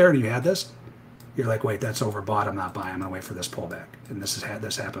buy up there and you had this. You're like, wait, that's overbought. I'm not buying. I'm gonna wait for this pullback. And this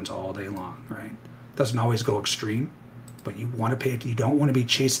happens all day long, right? Doesn't always go extreme, but you want to pay it. You don't want to be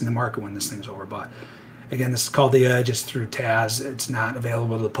chasing the market when this thing's overbought. Again, this is called the Edge. It's through Taz. It's not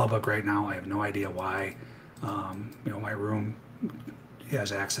available to the public right now. I have no idea why. My room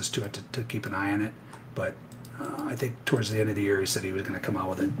has access to it to keep an eye on it, but I think towards the end of the year he said he was going to come out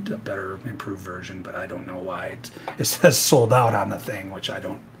with a better, improved version, but I don't know why it says sold out on the thing, which I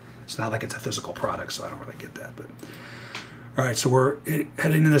don't. It's not like it's a physical product, so I don't really get that. But all right, so we're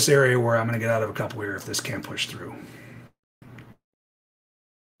heading into this area where I'm going to get out of a couple here if this can't push through.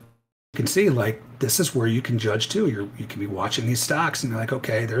 You can see, like, this is where you can judge too. You can be watching these stocks and you're like,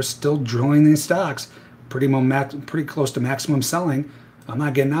 okay, they're still drilling these stocks, pretty close to maximum selling. I'm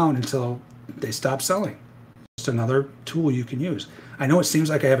not getting out until they stop selling. Just another tool you can use. I know it seems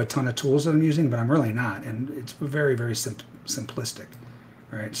like I have a ton of tools that I'm using, but I'm really not, and it's very, very simplistic.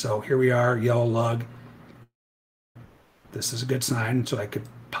 All right, so here we are, yellow lug. This is a good sign, so I could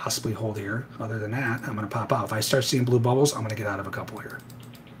possibly hold here. Other than that, I'm going to pop out. If I start seeing blue bubbles, I'm going to get out of a couple here.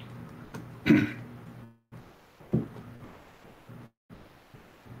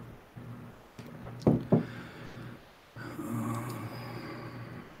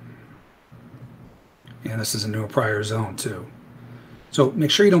 And this is a new prior zone too. So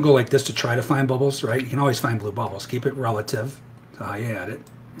make sure you don't go like this to try to find bubbles, right? You can always find blue bubbles. Keep it relative to how you add it,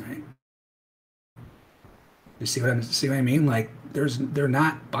 right? You see what I mean? Like they're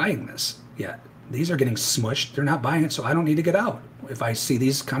not buying this yet. These are getting smushed. They're not buying it, so I don't need to get out. If I see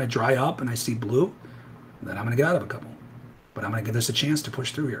these kind of dry up and I see blue, then I'm going to get out of a couple. But I'm going to give this a chance to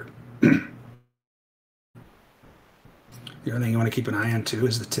push through here. The other thing you want to keep an eye on too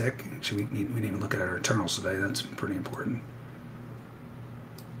is the tick. Actually, we didn't even look at our internals today. That's pretty important.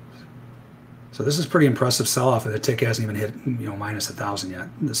 So this is pretty impressive sell-off, and the tick hasn't even hit minus 1,000 yet.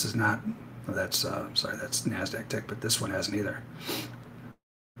 This is not. That's sorry, that's Nasdaq tick, but this one hasn't either.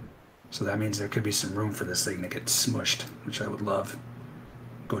 So that means there could be some room for this thing to get smushed, which I would love.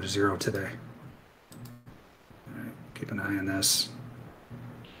 Go to zero today. All right, keep an eye on this.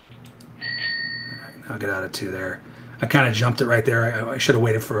 All right, I'll get out of 2 there. I kind of jumped it right there. I should have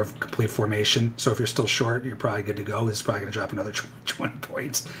waited for a complete formation. So if you're still short, you're probably good to go. This is probably going to drop another 20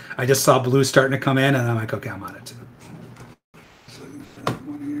 points. I just saw blue starting to come in, and I'm like, okay, I'm on it too. So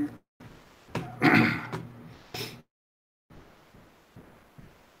one here.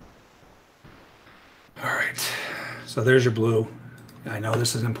 All right. So there's your blue. I know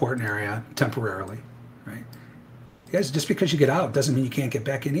this is an important area temporarily, right? Guys, just because you get out doesn't mean you can't get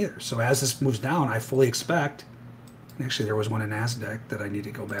back in either. So as this moves down, I fully expect. Actually, there was one in Nasdaq that I need to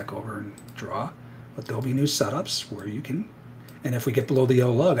go back over and draw, but there'll be new setups where you can, and if we get below the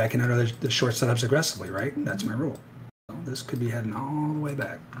yellow lug, I can enter the short setups aggressively, right? That's my rule. So this could be heading all the way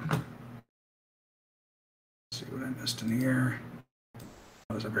back. Let's see what I missed in here.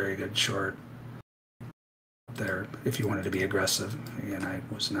 That was a very good short there if you wanted to be aggressive. Again, I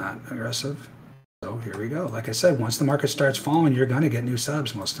was not aggressive. So here we go. Like I said, once the market starts falling, you're going to get new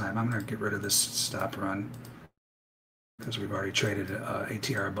subs most of the time. I'm going to get rid of this stop run because we've already traded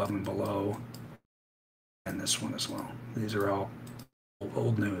ATR above and below, and this one as well. These are all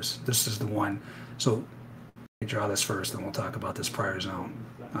old news. This is the one. So let me draw this first, then we'll talk about this prior zone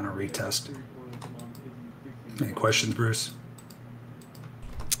on a retest. Any questions, Bruce?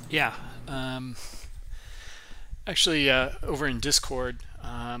 Yeah. Actually, over in Discord,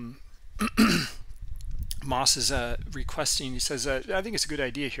 Moss is requesting, he says, I think it's a good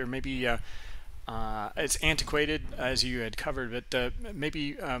idea here. Maybe it's antiquated, as you had covered, but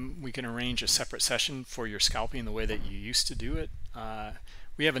maybe we can arrange a separate session for your scalping the way that you used to do it.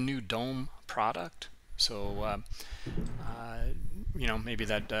 We have a new Dome product, so you know, maybe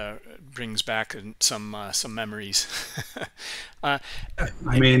that brings back some memories. I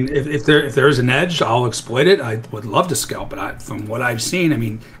mean, if there is an edge, I'll exploit it. I would love to scalp, but from what I've seen, I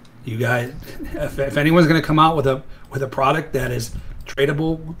mean, you guys, if anyone's going to come out with a product that is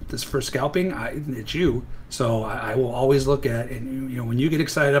tradable, this for scalping, it's you. So I will always look at, and you know, when you get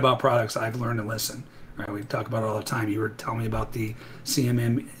excited about products, I've learned to listen. Right, we talk about it all the time. You were telling me about the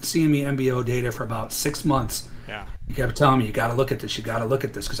CME MBO data for about 6 months. Yeah. You kept telling me, you got to look at this. You got to look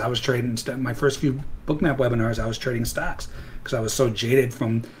at this, because I was trading my first few Bookmap webinars. I was trading stocks because I was so jaded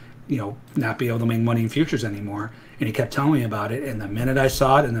from, you know, not being able to make money in futures anymore. And he kept telling me about it. And the minute I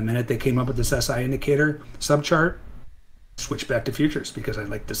saw it, and the minute they came up with this SI indicator subchart, switch back to futures, because I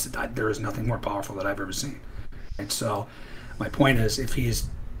like this. There is nothing more powerful that I've ever seen. And so my point is, if he's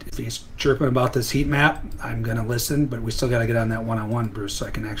chirping about this heat map, I'm going to listen, but we still got to get on that one-on-one, Bruce, so I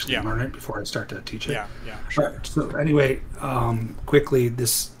can actually learn it before I start to teach it. Yeah, sure. Right, so anyway, quickly,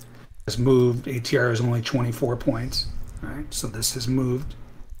 this has moved. ATR is only 24 points. All right, so this has moved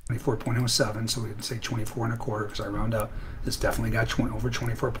 24.07, so we can say 24 and a quarter because I round up. This definitely got over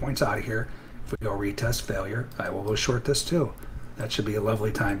 24 points out of here. If we go retest failure, I will go short this too. That should be a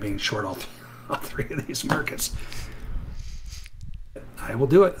lovely time being short all three of these markets. I will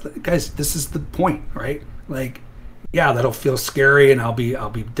do it, guys. This is the point, right? Like, yeah, that'll feel scary, and I'll be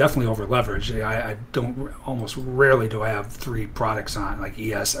definitely over leveraged. I don't, almost rarely do I have 3 products on, like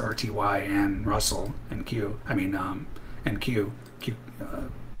ES, RTY, and Russell and Q. I mean, NQ,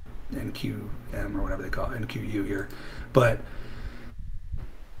 NQM or whatever they call it, NQU here. But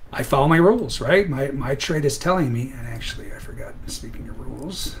I follow my rules, right? My trade is telling me, and actually I forgot. Speaking of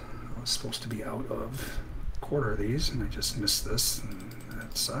rules, I was supposed to be out of quarter of these, and I just missed this, and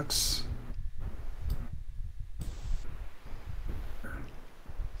that sucks.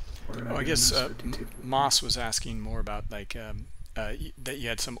 Oh, I guess Moss was asking more about, like, that you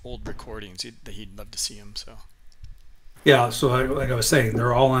had some old recordings that he'd love to see them. So yeah, so like I was saying,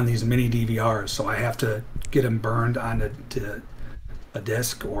 they're all on these mini DVRs, so I have to get them burned onto a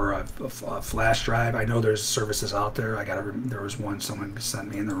disk or a flash drive. I know there's services out there. There was one someone sent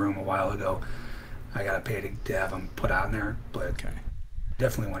me in the room a while ago. I gotta pay to have them put on there, but okay.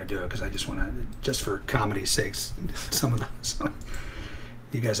 Definitely want to do it because I just want to, just for comedy's sakes,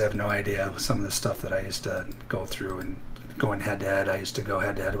 you guys have no idea some of the stuff that I used to go through and going head to head. I used to go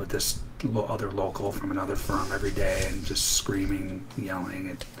head to head with this other local from another firm every day and just screaming, yelling.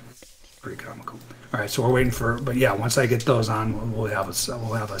 It's pretty comical. All right, so we're waiting for, but yeah, once I get those on, we'll have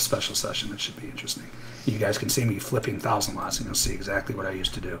a special session that should be interesting. You guys can see me flipping 1,000 lots, and you'll see exactly what I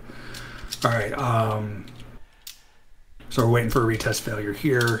used to do. All right, so we're waiting for a retest failure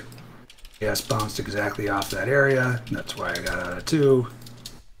here. Yes, bounced exactly off that area. That's why I got out of 2.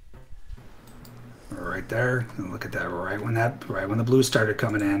 Right there, and look at that. Right when the blue started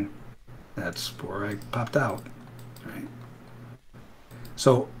coming in, that's where I popped out. Right.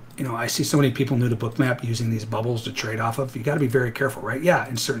 So, you know, I see so many people new to Bookmap using these bubbles to trade off of. You got to be very careful, right? Yeah,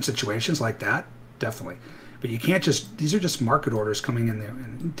 in certain situations like that, definitely. But you can't just, these are just market orders coming in there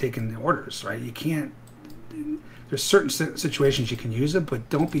and taking the orders, right? You can't, there's certain situations you can use it, but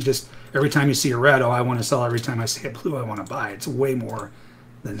don't be just, every time you see a red, oh, I want to sell. Every time I see a blue, I want to buy. It's way more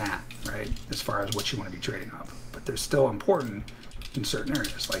than that, right? As far as what you want to be trading off of. But they're still important in certain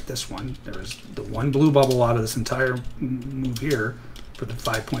areas. Like this one, there was the one blue bubble out of this entire move here for the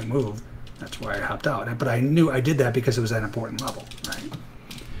 5-point move. That's why I hopped out. But I knew I did that because it was at an important level, right?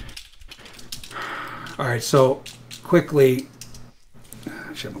 All right, so quickly,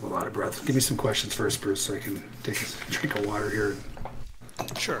 actually I'm a little out of breath. Give me some questions first, Bruce, so I can take a drink of water here.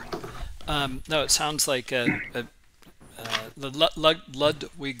 Sure. No, it sounds like the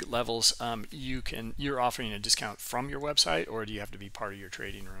Ludwig levels. You're offering a discount from your website, or do you have to be part of your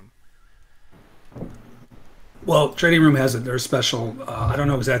trading room? Well, Trading Room has their special. I don't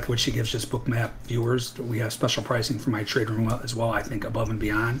know exactly what she gives just Bookmap viewers. We have special pricing for my Trading Room as well. I think above and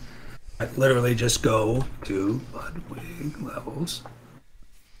beyond. I literally just go to Ludwig levels.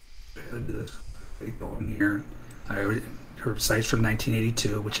 They go in here. Her site's from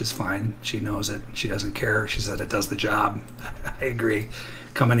 1982, which is fine. She knows it. She doesn't care. She said it does the job. I agree.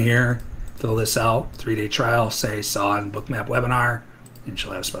 Come in here, fill this out, 3-day trial, say saw on Bookmap webinar, and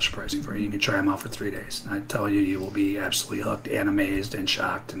she'll have special pricing for you. You can try them out for 3 days. And I tell you, you will be absolutely hooked and amazed and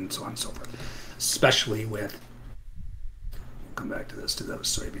shocked and so on and so forth. Especially with, we'll come back to this too, that was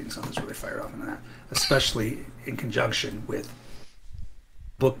soybeans. Something's really fired off in that. Especially in conjunction with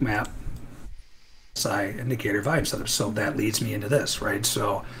Bookmap indicator volume setup. So that leads me into this, right?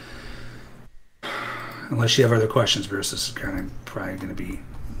 So unless you have other questions, Bruce, this is kind of probably going to be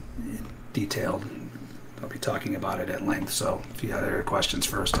detailed. I'll be talking about it at length. So if you have other questions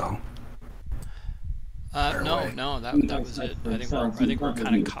first, I'll no, that was it. I think we're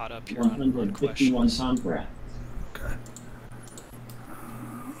kind of caught up here on questions. Okay. One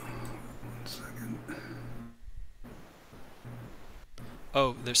second.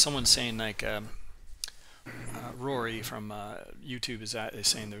 Oh, there's someone saying like Rory from YouTube is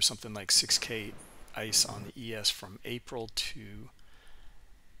saying there's something like 6K ICE on the ES from April to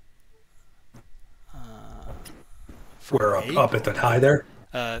we're up at the high there.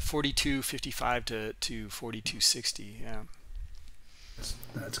 42.55 to 42.60. Yeah,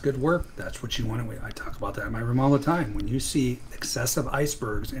 that's good work. That's what you want to. I talk about that in my room all the time. When you see excessive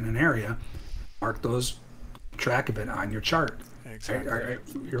icebergs in an area, mark those, track of it on your chart. Exactly. Right,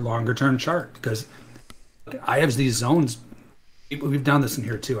 your longer term chart, because I have these zones. We've done this in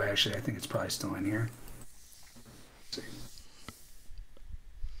here too. Actually, I think it's probably still in here. Let's see.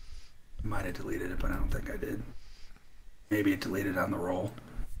 I might have deleted it, but I don't think I did. Maybe it deleted on the roll.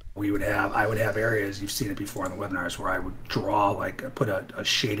 I would have areas, you've seen it before in the webinars, where I would draw, like put a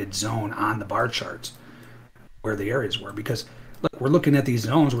shaded zone on the bar charts where the areas were, because look, we're looking at these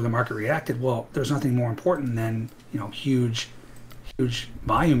zones where the market reacted. Well, there's nothing more important than, huge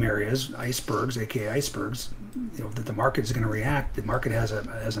volume areas, icebergs, aka icebergs, that the market is going to react. The market has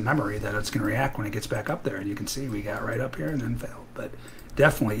a memory that it's going to react when it gets back up there, and you can see we got right up here and then failed. But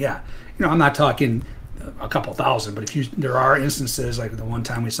definitely, yeah, I'm not talking a couple thousand, but there are instances like the one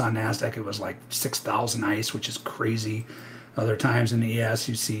time we saw Nasdaq, it was like 6,000 ICE, which is crazy. Other times in the ES,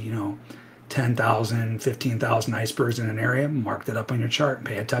 you see 10,000, 15,000 icebergs in an area. Mark that up on your chart and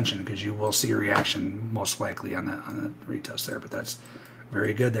pay attention, because you will see a reaction most likely on the retest there. But that's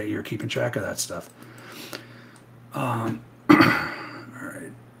very good that you're keeping track of that stuff. All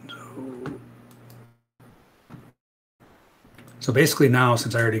right. So basically now,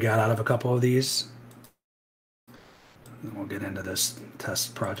 since I already got out of a couple of these, then we'll get into this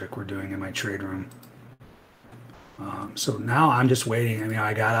test project we're doing in my trade room. So now I'm just waiting. I mean,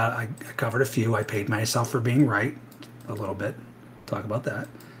 I got out, I covered a few. I paid myself for being right a little bit. Talk about that.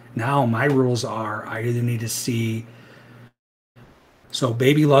 Now my rules are, I either need to see, so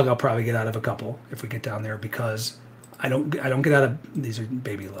baby lug, I'll probably get out of a couple if we get down there, because I don't get out of, these are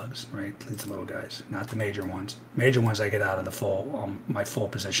baby lugs, right? These little guys, not the major ones. Major ones I get out of the full, my full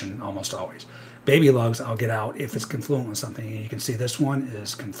position almost always. Baby lugs I'll get out if it's confluent with something. And you can see this one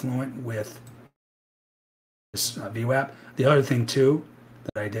is confluent with this VWAP. The other thing too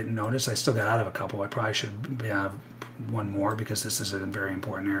that I didn't notice, I still got out of a couple. I probably should be out of one more, because this is a very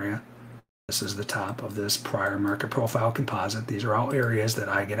important area. This is the top of this prior market profile composite. These are all areas that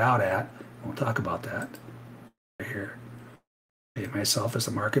I get out at. We'll talk about that right here. Pay myself as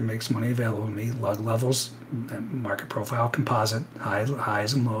the market makes money available to me. Lug levels, market profile composite,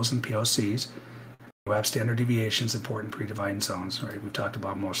 highs and lows and POCs. VWAP standard deviations, important predefined zones. Right, we've talked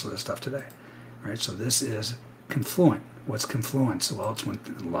about most of this stuff today. Right, so this is confluent. What's confluence? Well, it's when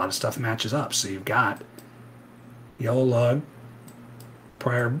a lot of stuff matches up. So you've got yellow lug,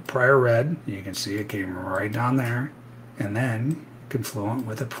 prior red. You can see it came right down there, and then confluent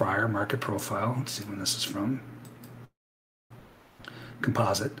with a prior market profile. Let's see when this is from.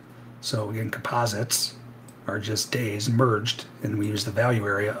 Composite. So again, composites are just days merged, and we use the value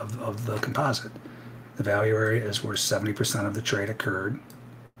area of the composite. The value area is where 70% of the trade occurred.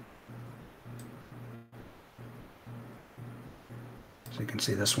 So you can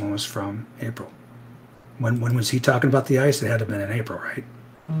see this one was from April. When was he talking about the ice? It had to have been in April, right?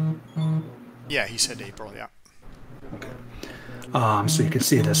 Yeah, he said April, yeah. Okay. So you can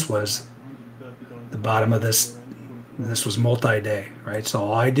see this was the bottom of this. This was multi-day, right? So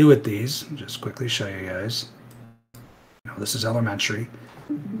all I do with these, just quickly show you guys. This is elementary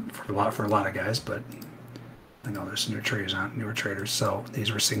for a lot of guys, but I know there's some newer traders. So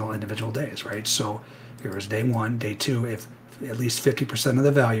these were single individual days, right? So here was day one, day two. If at least 50% of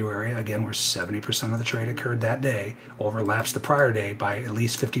the value area, again, where 70% of the trade occurred that day, overlaps the prior day by at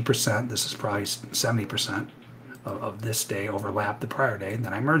least 50%. This is probably 70% of this day overlap the prior day, and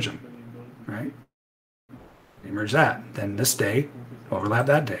then I merge them, right? You merge that. Then this day, overlap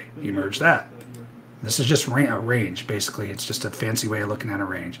that day. You merge that. This is just a range, basically. It's just a fancy way of looking at a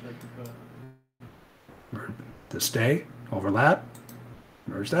range. This day, overlap,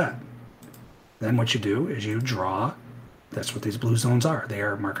 merge that. Then what you do is you draw, that's what these blue zones are. They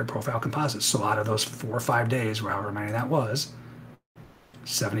are market profile composites. So out of those 4 or 5 days, however many that was,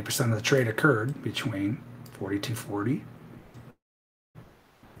 70% of the trade occurred between 42.40,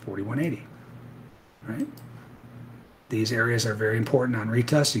 41.80, right? These areas are very important on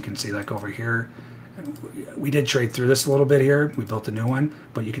retest. You can see like over here, we did trade through this a little bit here. We built a new one,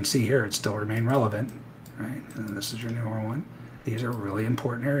 but you can see here it still remained relevant, right? And this is your newer one. These are really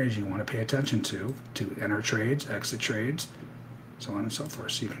important areas you want to pay attention to enter trades, exit trades, so on and so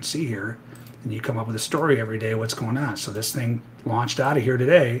forth. So you can see here, and you come up with a story every day what's going on. So this thing launched out of here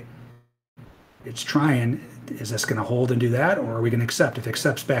today. It's trying, is this going to hold and do that, or are we going to accept? If it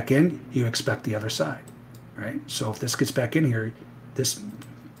accepts back in, you expect the other side, right? So if this gets back in here, this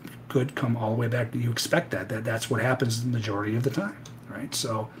could come all the way back. You expect that. That's what happens the majority of the time, right?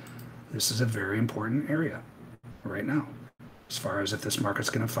 So this is a very important area right now, as far as if this market's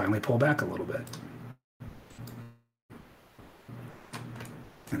going to finally pull back a little bit.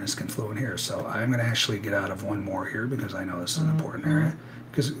 And this can flow in here. So I'm going to actually get out of one more here because I know this is an important area.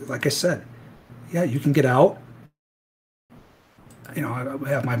 Because like I said, yeah, you can get out. You know, I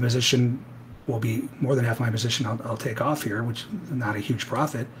have my position will be more than half my position I'll take off here, which is not a huge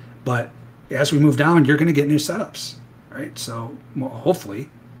profit. But as we move down, you're going to get new setups, right? So well, hopefully,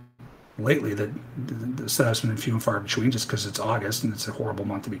 lately the setups have been few and far between just because it's August and it's a horrible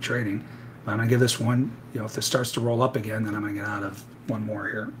month to be trading. But I'm going to give this one, you know, if it starts to roll up again, then I'm going to get out of one more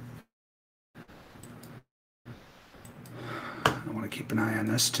here. I want to keep an eye on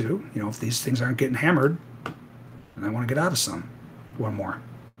this too. You know, if these things aren't getting hammered, then I want to get out of some. One more.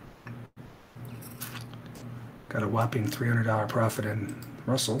 Got a whopping $300 profit in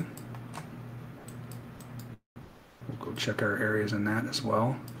Russell. We'll go check our areas in that as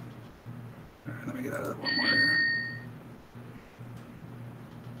well. All right, let me get out of that one more here.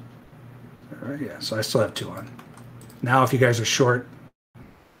 All right, yeah, so I still have 2 on. Now, if you guys are short,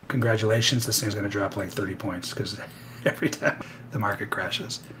 congratulations. This thing's going to drop like 30 points because every time the market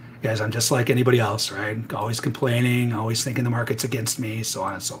crashes. Guys, I'm just like anybody else, right? Always complaining, always thinking the market's against me, so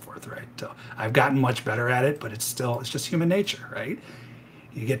on and so forth, right? So I've gotten much better at it, but it's just human nature, right?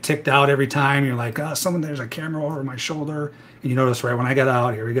 You get ticked out every time. You're like, oh, there's a camera over my shoulder. And you notice right when I got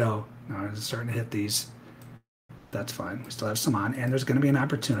out, here we go. Now it's starting to hit these. That's fine. We still have some on, and there's going to be an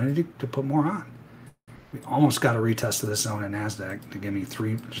opportunity to put more on. We almost got a retest of this zone in Nasdaq to give me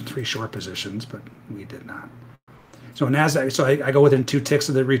three short positions, but we did not. So Nasdaq, so I go within 2 ticks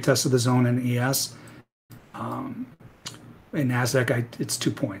of the retest of the zone in ES. In Nasdaq, it's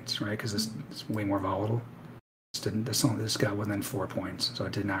 2 points, right? Because it's way more volatile. This got within 4 points, so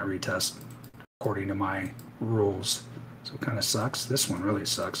it did not retest according to my rules. So it kind of sucks. This one really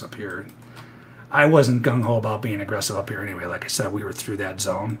sucks up here. I wasn't gung-ho about being aggressive up here anyway. Like I said, we were through that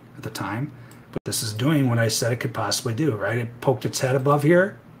zone at the time. But this is doing what I said it could possibly do, right? It poked its head above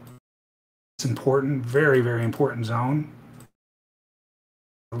here. It's important, very, very important zone.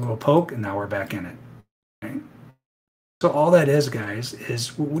 A little poke, and now we're back in it. Okay? So all that is, guys,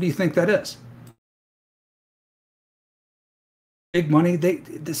 is what do you think that is? Big money,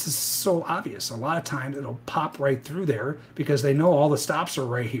 this is so obvious. A lot of times it'll pop right through there because they know all the stops are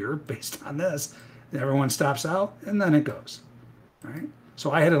right here based on this. Everyone stops out, and then it goes, right?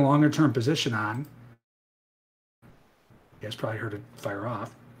 So I had a longer-term position on. You guys probably heard it fire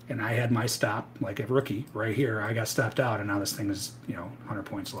off. And I had my stop, like a rookie, right here. I got stopped out, and now this thing is, 100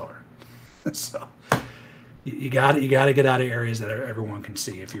 points lower. So you got to get out of areas that everyone can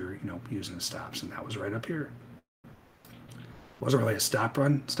see if you're, using the stops. And that was right up here. Wasn't really a stop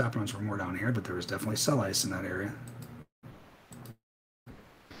run. Stop runs were more down here, but there was definitely sell ice in that area.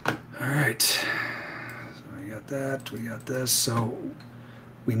 All right. So we got that. We got this. So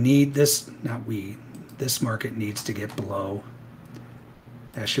we need this. This market needs to get below.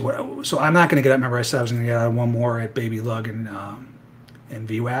 Actually, so I'm not going to get up. Remember, I said I was going to get out one more at Baby Lug and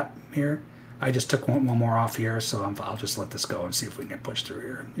VWAP here. I just took one more off here, so I'll just let this go and see if we can get pushed through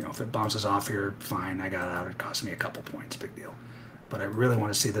here. If it bounces off here, fine. I got out. It cost me a couple points, big deal. But I really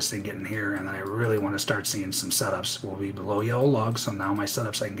want to see this thing get in here, and then I really want to start seeing some setups. We'll be below yellow lug, so now my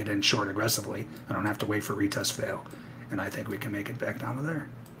setups I can get in short aggressively. I don't have to wait for retest fail, and I think we can make it back down to there.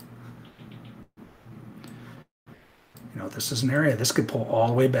 this is an area. This could pull all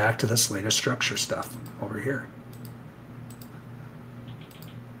the way back to this latest structure stuff over here.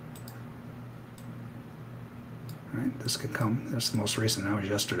 All right, this could come. This is the most recent. That was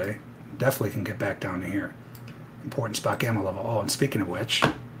yesterday. Definitely can get back down to here. Important spot gamma level. Oh, and speaking of which,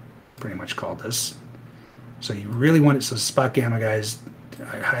 pretty much called this. So you really want it. So spot gamma, guys,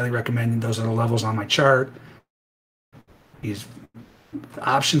 I highly recommend. Those are the levels on my chart. He's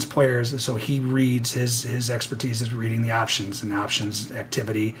options players, so he reads, his expertise is reading the options and options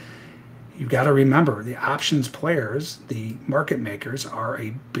activity. You've got to remember, the options players, the market makers, are a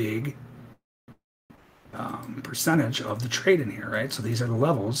big percentage of the trade in here, right? So these are the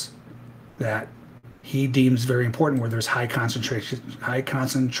levels that he deems very important, where there's high concentration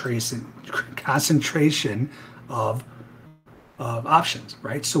of options,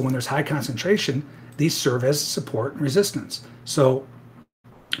 right? So when there's high concentration, these serve as support and resistance. So,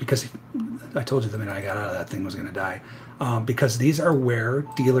 because I told you the minute I got out of that thing was going to die, because these are where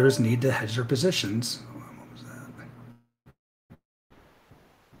dealers need to hedge their positions. What was that?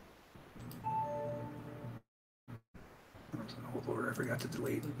 That was an old order I forgot to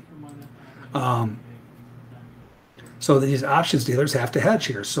delete. So these options dealers have to hedge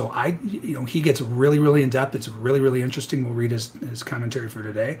here. So he gets really, really in depth. It's really, really interesting. We'll read his commentary for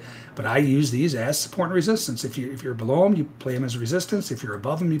today. But I use these as support and resistance. If you're below them, you play them as resistance. If you're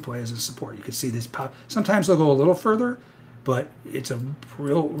above them, you play as a support. You can see these pop. Sometimes they'll go a little further, but it's a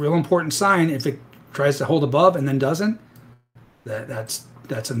real important sign. If it tries to hold above and then doesn't, that's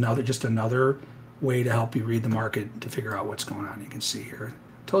another way to help you read the market to figure out what's going on. You can see here.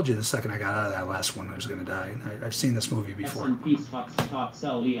 Told you the second I got out of that last one I was going to die. I've seen this movie before. S&P stocks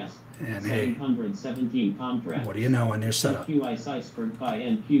LES. And hey, 717 contracts. What do you know in their setup? NQI Iceberg by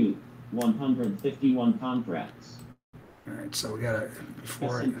NQ, 151 contracts. All right, so we got to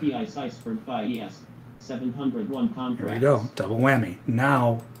before S&P Iceberg by ES, 701 contracts. Here we go, double whammy.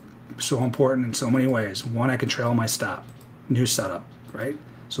 Now, so important in so many ways. One, I can trail my stop. New setup, right?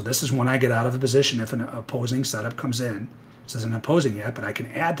 So this is when I get out of a position if an opposing setup comes in. This isn't opposing yet, but I can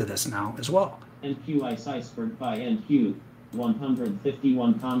add to this now as well. NQI Iceberg by NQ,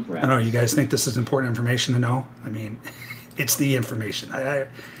 151 contracts. I don't know, you guys think this is important information to know? I mean, it's the information.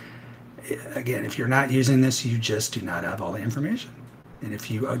 Again, if you're not using this, you just do not have all the information. And if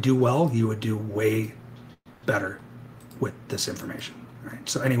you do well, you would do way better with this information. Right?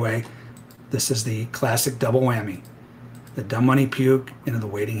 So anyway, this is the classic double whammy. The dumb money puke into the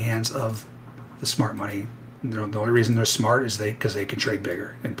waiting hands of the smart money. The only reason they're smart is because they can trade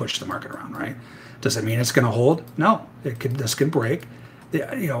bigger and push the market around, right? Does it mean it's going to hold? No, this can break.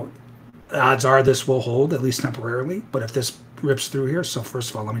 The odds are this will hold, at least temporarily. But if this rips through here, so first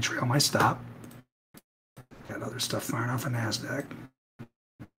of all, let me trail my stop. Got other stuff firing off of Nasdaq.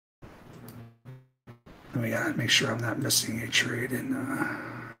 And we got to make sure I'm not missing a trade in,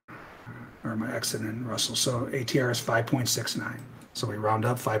 or my exit in Russell. So ATR is 5.69. So we round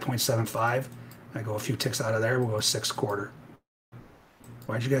up 5.75. I go a few ticks out of there, we'll go 6/4.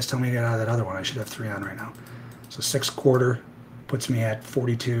 Why'd you guys tell me to get out of that other one? I should have 3 on right now. So 6/4 puts me at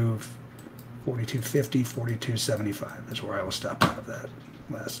 42, 42.50, 42.75. That's where I will stop out of that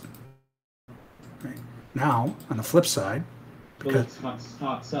last. Right. Now, on the flip side, because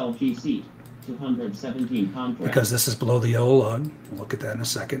LGC, 217 contracts. Because this is below the yellow lug, we'll look at that in a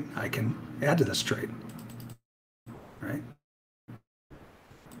second, I can add to this trade. Right?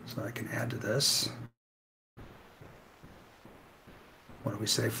 So I can add to this. What do we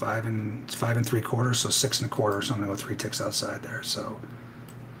say? 5 and 3/4, so 6 1/4. So I'm gonna go 3 ticks outside there. So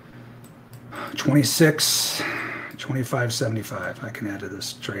 26, 25.75. I can add to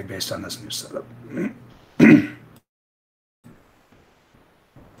this trade based on this new setup.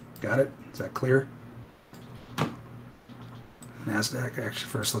 Got it? Is that clear? Nasdaq. Actually,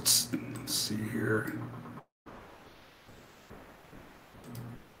 first let's see here.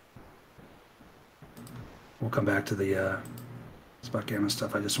 We'll come back to the spot gamma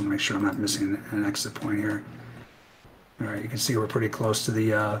stuff. I just want to make sure I'm not missing an exit point here. All right, you can see we're pretty close to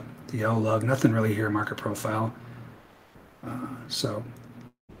the yellow lug. Nothing really here, market profile. So,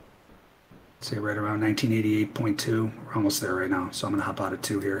 say right around 1988.2. We're almost there right now. So I'm going to hop out at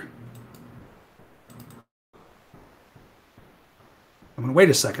 2 here. I'm going to wait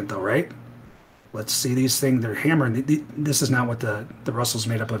a second though, right? Let's see these things. They're hammering. This is not what the Russell's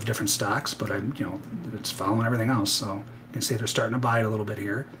made up of, different stocks, but it's following everything else. So you can see they're starting to buy it a little bit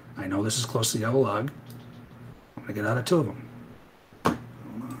here. I know this is close to the yellow lug. I'm gonna get out of 2 of them. Hold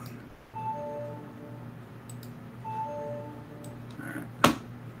on. All right.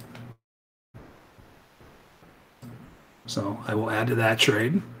 So I will add to that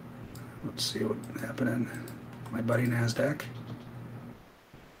trade. Let's see what's happening. my buddy Nasdaq.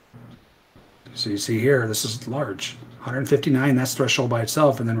 So you see here, this is large. 159, that's threshold by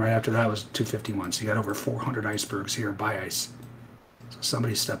itself, and then right after that was 251. So you got over 400 icebergs here, buy ice. So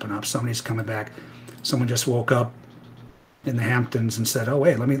somebody's stepping up, somebody's coming back. Someone just woke up in the Hamptons and said, "Oh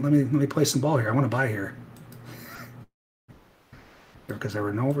wait, let me play some ball here. I want to buy here." Because there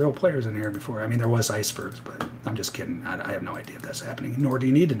were no real players in here before. I mean, there was icebergs, but I'm just kidding. I have no idea if that's happening. Nor do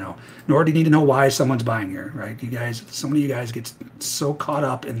you need to know. Nor do you need to know why someone's buying here, right? You guys, some of you guys get so caught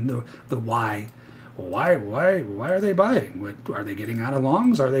up in the why. Why are they buying? What, are they getting out of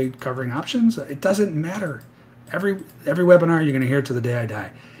longs? Are they covering options? It doesn't matter. Every webinar you're going to hear to the day I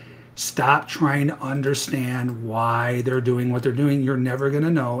die. Stop trying to understand why they're doing what they're doing. You're never going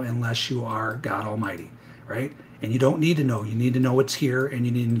to know unless you are God Almighty, right? And you don't need to know. You need to know it's here, and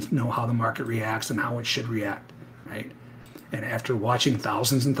you need to know how the market reacts and how it should react, right? And after watching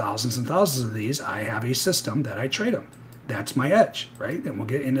thousands and thousands and thousands of these, I have a system that I trade them. That's my edge, right? And we'll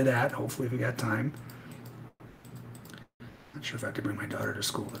get into that, hopefully, if we got time. Not sure if I have to bring my daughter to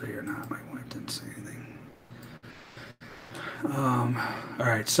school today or not. My wife didn't say anything. All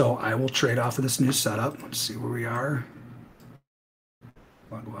right, so I will trade off of this new setup. Let's see where we are.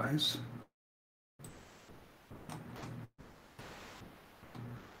 Lug-wise.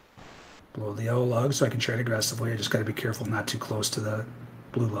 Below the yellow lug, so I can trade aggressively. I just got to be careful not too close to the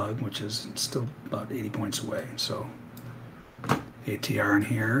blue lug, which is still about 80 points away. So ATR in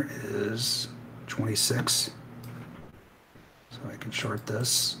here is 26. So I can short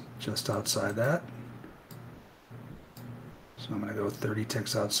this just outside that. So I'm going to go 30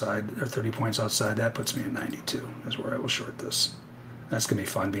 ticks outside, or 30 points outside. That puts me at 92. Is where I will short this. That's going to be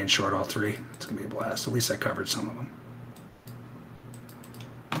fun being short all three. It's going to be a blast. At least I covered some of them.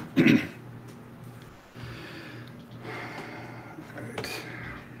 All right.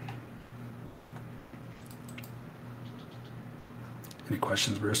 Any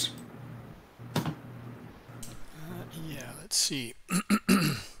questions, Bruce? Yeah, let's see.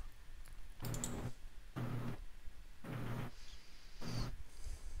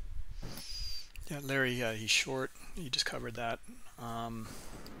 Yeah, Larry, he's short. You just covered that.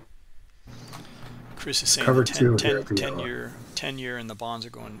 Chris is saying Covered the 10-year and the bonds are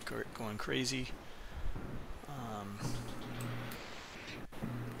going crazy.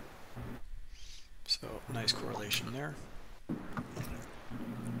 So nice correlation there.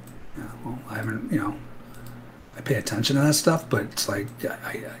 Yeah, well, I haven't, I pay attention to that stuff, but it's like,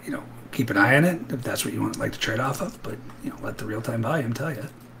 I keep an eye on it if that's what you want, like to trade off of. But let the real-time volume tell you.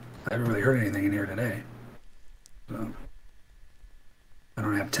 I haven't really heard anything in here today. So I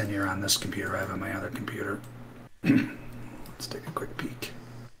don't have 10-year on this computer. I have on my other computer. Let's take a quick peek.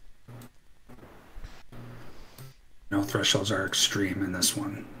 No thresholds are extreme in this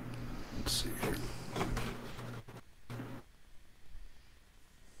one. Let's see here.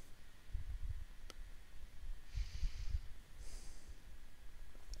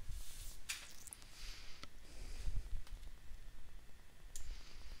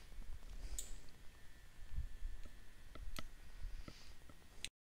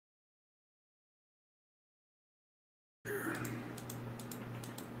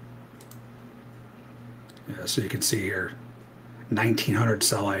 Yeah, so you can see here, 1900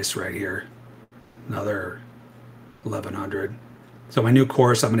 sell ice right here, another 1100. So my new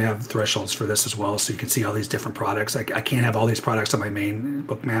course, I'm going to have thresholds for this as well, so you can see all these different products. I can't have all these products on my main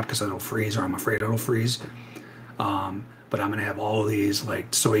Bookmap because it'll freeze, or I'm afraid it'll freeze. But I'm going to have all of these,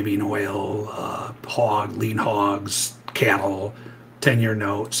 like soybean oil, hog, lean hogs, cattle, 10-year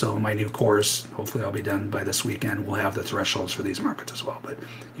note. So my new course, hopefully I'll be done by this weekend, will have the thresholds for these markets as well. But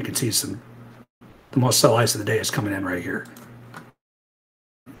you can see the most sell ice of the day is coming in right here.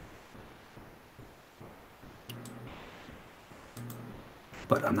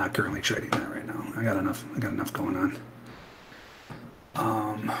 But I'm not currently trading that right now. I got enough going on.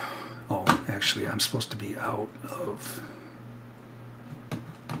 Oh, actually, I'm supposed to be out of.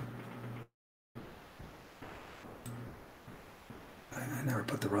 I never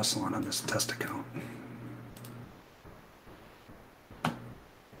put the Russell on this test account.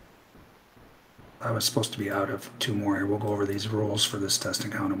 I was supposed to be out of 2 more here. We'll go over these rules for this test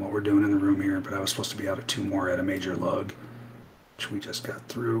account and what we're doing in the room here, but I was supposed to be out of 2 more at a major lug, which we just got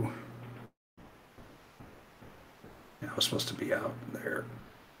through. Yeah, I was supposed to be out there.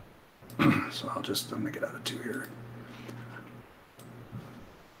 So I'm gonna get out of 2 here.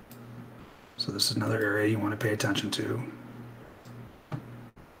 So this is another area you want to pay attention to.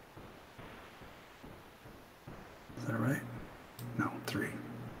 Is that right? No, 3.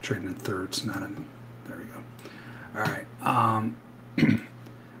 Trading in thirds, not in. There we go. All right.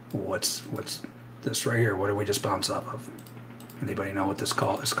 What's This right here, what did we just bounce off of? Anybody know what this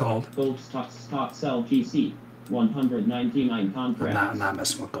is called? Gold stock sell GC, 199 contracts. I'm not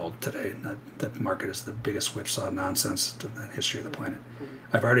messing with gold today. That market is the biggest whipsaw nonsense in the history of the planet.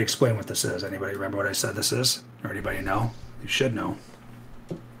 I've already explained what this is. Anybody remember what I said this is? Or anybody know? You should know.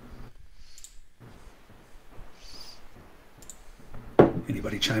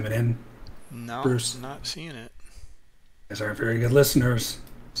 Anybody chiming in? No, Bruce? not seeing it. You guys aren't very good listeners.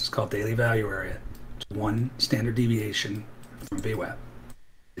 This is called daily value area. It's 1 standard deviation from VWAP.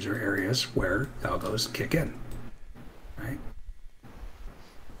 These are areas where algos kick in, right?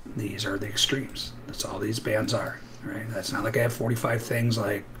 These are the extremes. That's all these bands are, right? That's not like I have 45 things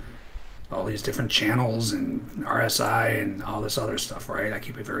like all these different channels and RSI and all this other stuff, right? I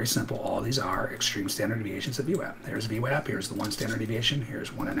keep it very simple. All these are extreme standard deviations of VWAP. There's VWAP. Here's the 1 standard deviation.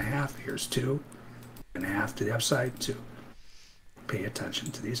 Here's 1.5. Here's 2.5 to the upside, 2. Pay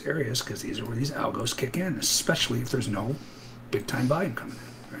attention to these areas because these are where these algos kick in, especially if there's no big time volume coming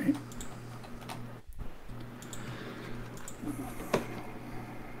in, right?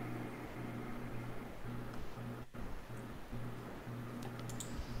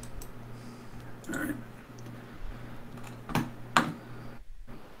 All right.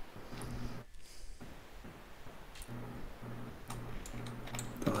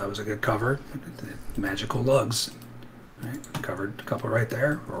 Well, that was a good cover. The magical lugs. Right? Covered a couple right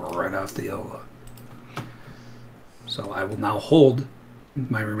there, right off the yellow lug. So I will now hold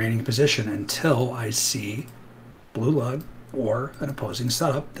my remaining position until I see blue lug or an opposing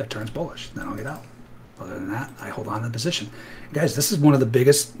setup that turns bullish. Then I'll get out. Other than that, I hold on to the position. Guys, this is one of the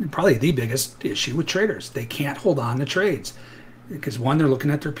biggest, probably the biggest issue with traders. They can't hold on to trades because one, they're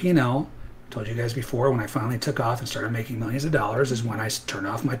looking at their P&L. Told you guys before, when I finally took off and started making millions of dollars is when I turned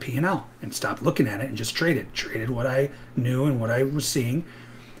off my P&L and stopped looking at it and just traded what I knew and what I was seeing.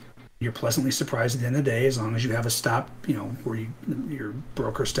 You're pleasantly surprised at the end of the day as long as you have a stop, you know, where your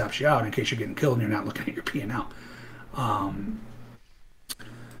broker stops you out in case you're getting killed and you're not looking at your P&L. Forgot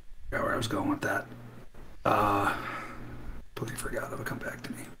where I was going with that. Completely forgot. It'll come back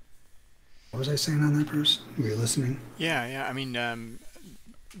to me. What was I saying on that, Bruce? Were you listening? Yeah. I mean,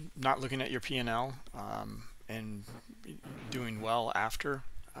 not looking at your P&L and doing well after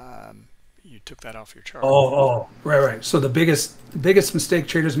you took that off your chart. Right. So the biggest mistake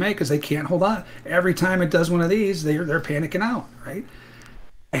traders make is they can't hold on. Every time it does one of these, they're panicking out, right?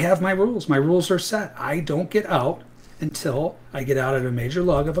 I have my rules. My rules are set. I don't get out until I get out at a major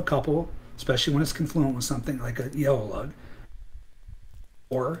lug of a couple, especially when it's confluent with something like a yellow lug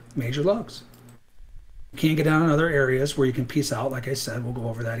or major lugs. You can't get down in other areas where you can piece out. Like I said, we'll go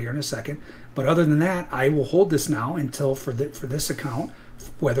over that here in a second. But other than that, I will hold this now until for this account,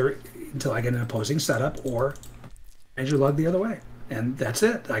 until I get an opposing setup or major lug the other way. And that's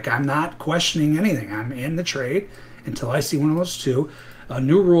it. Like, I'm not questioning anything. I'm in the trade until I see one of those two. A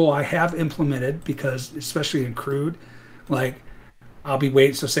new rule I have implemented because, especially in crude, like I'll be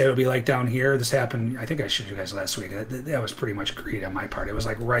waiting. So say it'll be like down here. This happened. I think I showed you guys last week. That was pretty much greed on my part. It was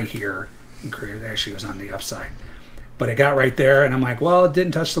like right here. It actually was on the upside, but it got right there and I'm like, well, it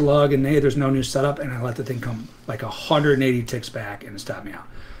didn't touch the lug and hey, there's no new setup, and I let the thing come like 180 ticks back and it stopped me out.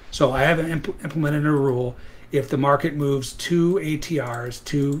 So I haven't implemented a rule. If the market moves 2 ATRs,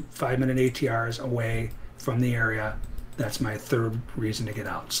 2 5-minute ATRs away from the area, that's my third reason to get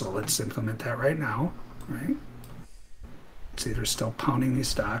out. So let's implement that right now, right? See, they're still pounding these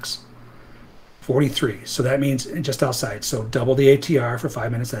stocks. 43, so that means just outside. So double the ATR for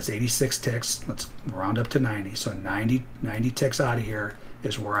 5 minutes, that's 86 ticks. Let's round up to 90. So 90 ticks out of here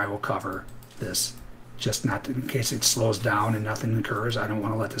is where I will cover this. Just not in case it slows down and nothing occurs. I don't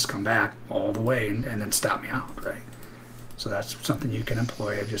want to let this come back all the way and then stop me out, right? So that's something you can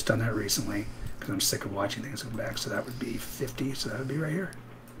employ. I've just done that recently because I'm sick of watching things come back. So that would be 50, so that would be right here,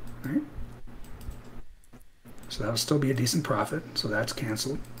 right? So that would still be a decent profit, so that's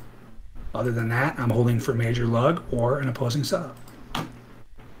canceled. Other than that, I'm holding for major lug or an opposing setup. So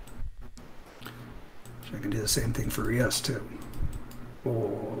I can do the same thing for ES too.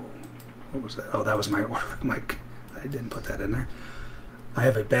 Oh, what was that? Oh, that was my order. I didn't put that in there. I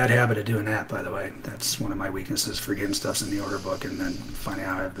have a bad habit of doing that, by the way. That's one of my weaknesses, forgetting stuff's in the order book and then finding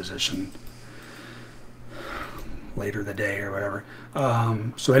out I have position later the day or whatever.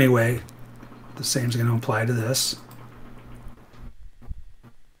 So anyway, the same is going to apply to this.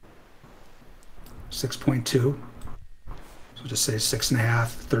 6.2, so just say 6.5,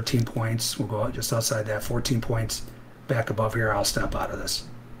 13 points. We'll go out just outside that, 14 points back above here. I'll step out of this.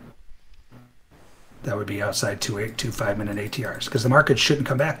 That would be outside 2 5-minute ATRs because the market shouldn't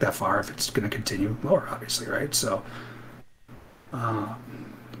come back that far if it's going to continue lower, obviously, right? So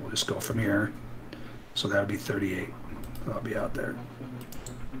we'll just go from here. So that would be 38. I'll be out there.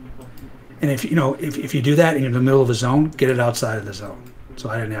 And if you know, if you do that and you're in the middle of a zone, get it outside of the zone. So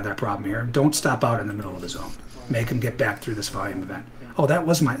I didn't have that problem here. Don't stop out in the middle of the zone. Make them get back through this volume event. Oh, that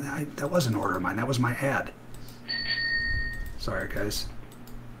was that was an order of mine. That was my ad. Sorry, guys.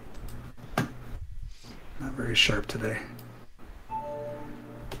 Not very sharp today.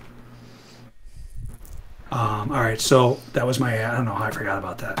 All right, so that was my ad. I don't know how I forgot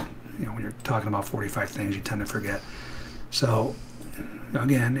about that. You know, when you're talking about 45 things, you tend to forget. So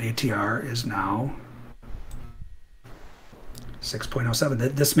again, ATR is now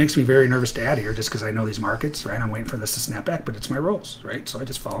 6.07. This makes me very nervous to add here just because I know these markets, right? I'm waiting for this to snap back, but it's my rules, right? So I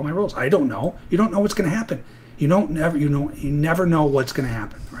just follow my rules. I don't know. You don't know what's going to happen. You never know what's going to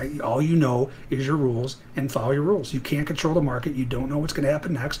happen, right? All you know is your rules and follow your rules. You can't control the market. You don't know what's going to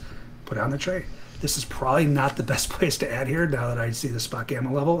happen next. Put on the trade. This is probably not the best place to add here. Now that I see the spot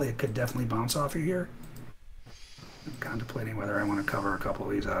gamma level, it could definitely bounce off of here. I'm contemplating whether I want to cover a couple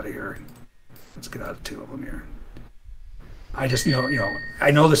of these out of here. Let's get out of two of them here. I just know, I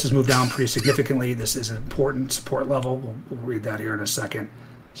know this has moved down pretty significantly. This is an important support level. We'll read that here in a second.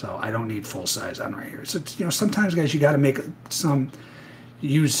 So I don't need full size on right here. So sometimes, guys, you got to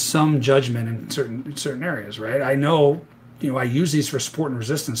use some judgment in certain areas, right? I know, I use these for support and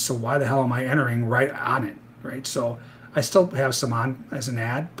resistance. So why the hell am I entering right on it, right? So I still have some on as an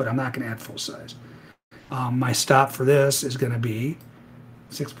ad, but I'm not going to add full size. My stop for this is going to be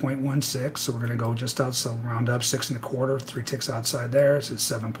 6.16, so we're going to go just out, so round up 6 1/4, 3 ticks outside there, so it's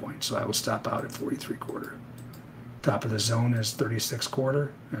 7 points. So I will stop out at 43 1/4. Top of the zone is 36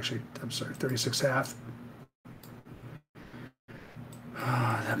 1/4. Actually, I'm sorry, 36 1/2.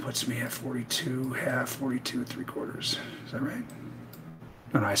 That puts me at 42 1/2, 42 3/4. Is that right?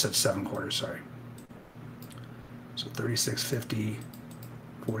 No, I said 7 1/4. Sorry. So 36.50,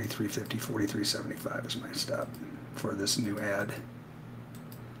 43.50, 43.75 is my stop for this new ad.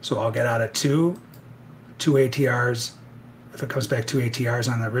 So I'll get out of two ATRs. If it comes back 2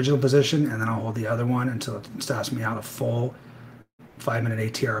 ATRs on the original position, and then I'll hold the other one until it stops me out a full 5-minute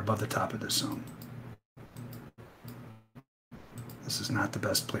ATR above the top of this zone. This is not the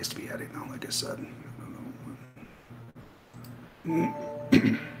best place to be heading, though, like I said.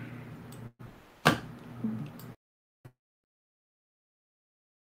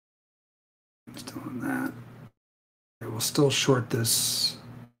 Still on that. I will still short this.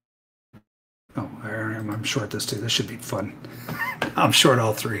 Oh, I'm short this too. This should be fun. I'm short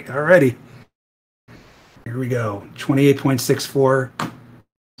all three. Alrighty. Here we go. 28.64.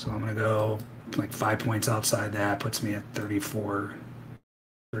 So I'm going to go like 5 points outside that. Puts me at 34,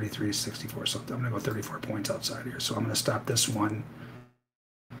 33.64. So I'm going to go 34 points outside here. So I'm going to stop this one.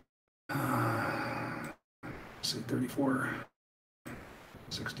 Let's see, 34,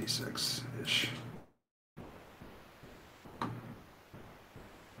 66-ish.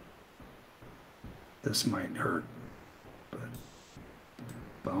 This might hurt, but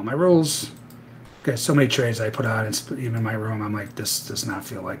follow my rules. Okay, so many trades I put on, even in my room, I'm like, this does not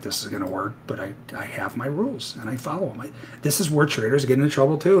feel like this is going to work, but I have my rules, and I follow them. This is where traders get into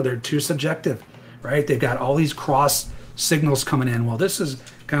trouble, too. They're too subjective, right? They've got all these cross signals coming in. Well, this is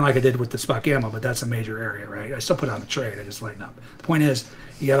kind of like I did with the spot gamma, but that's a major area, right? I still put on the trade. I just lighten up. The point is,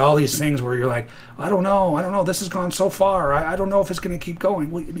 you got all these things where you're like, I don't know. This has gone so far. I don't know if it's going to keep going.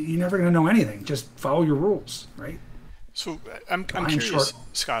 Well, you're never going to know anything. Just follow your rules, right? So I'm curious,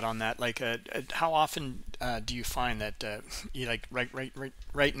 Scott, on that. Like, how often do you find that you like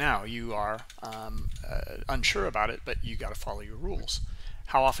right now you are unsure about it, but you got to follow your rules?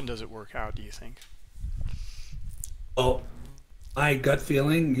 How often does it work out, do you think? Well, my gut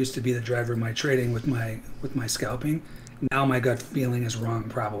feeling used to be the driver of my trading with my scalping. Now my gut feeling is wrong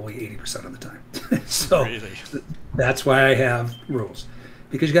probably 80% of the time. So really? That's why I have rules,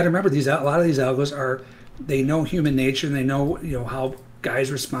 because you got to remember a lot of these algos they know human nature, and they know how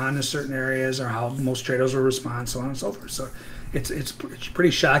guys respond to certain areas, or how most traders will respond, so on and so forth. So it's pretty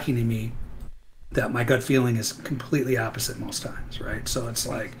shocking to me that my gut feeling is completely opposite most times, right? So it's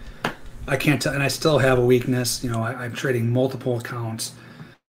like I can't tell, and I still have a weakness. I'm trading multiple accounts.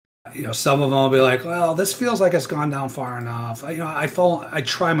 Some of them will be like, well, this feels like it's gone down far enough. I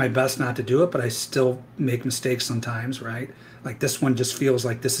try my best not to do it, but I still make mistakes sometimes, right? Like this one just feels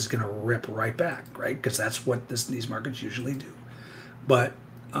like this is going to rip right back, right? Because that's what these markets usually do. But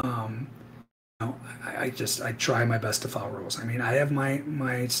I try my best to follow rules. I mean, I have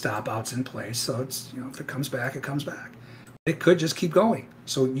my stop outs in place, so it's if it comes back, it comes back. It could just keep going.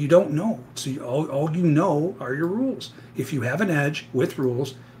 So you don't know. So all you know are your rules. If you have an edge with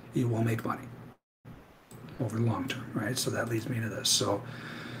rules, you will make money over the long term, right? So that leads me to this. So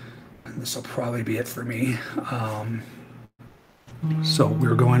this will probably be it for me. So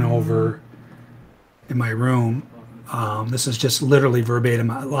we're going over in my room. This is just literally verbatim.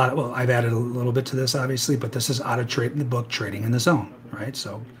 Well, I've added a little bit to this, obviously, but this is out of trade in the book, Trading in the Zone, right?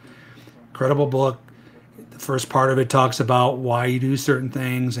 So, incredible book. The first part of it talks about why you do certain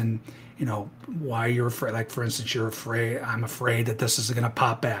things and, you know, why you're afraid. Like, for instance, I'm afraid that this is going to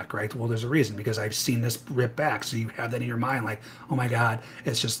pop back, right? Well, there's a reason, because I've seen this rip back. So you have that in your mind, like, oh my God,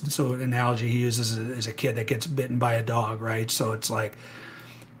 it's just, so an analogy he uses is a kid that gets bitten by a dog, right? So it's like,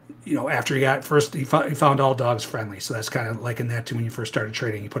 you know, after he found all dogs friendly. So that's kind of like in that too, when you first started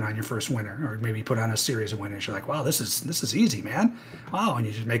trading, you put on your first winner, or maybe you put on a series of winners. You're like, wow, this is easy, man. Wow. And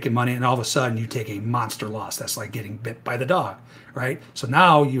you're just making money. And all of a sudden you take a monster loss. That's like getting bit by the dog, right? So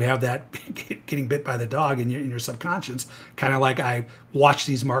now you have that getting bit by the dog in your subconscious, kind of like I watched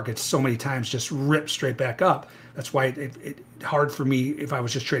these markets so many times just rip straight back up. That's why it's hard for me, if I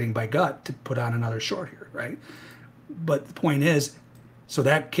was just trading by gut, to put on another short here, right? But the point is, so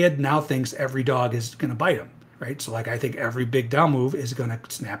that kid now thinks every dog is going to bite him, right? So like I think every big down move is going to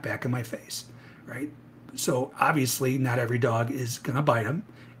snap back in my face, right? So obviously not every dog is going to bite him,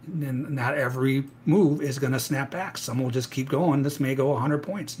 and not every move is going to snap back. Some will just keep going. This may go 100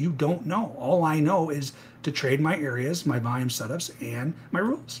 points. You don't know. All I know is to trade my areas, my volume setups, and my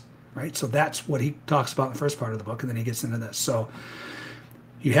rules, right? So that's what he talks about in the first part of the book, and then he gets into this. So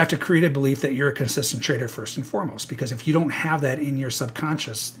you have to create a belief that you're a consistent trader first and foremost, because if you don't have that in your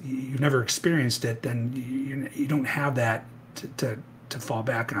subconscious, you've never experienced it, then you don't have that to fall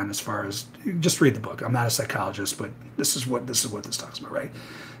back on. As far as, just read the book. I'm not a psychologist, but this is what this talks about, right?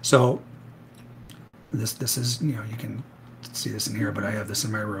 So this is, you know, you can see this in here, but I have this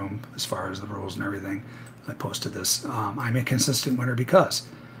in my room as far as the rules and everything. I posted this. I'm a consistent winner because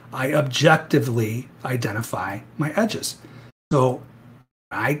I objectively identify my edges. So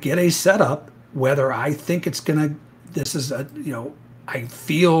I get a setup, whether I think it's gonna, I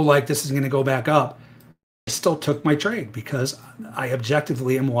feel like this is gonna go back up, I still took my trade because I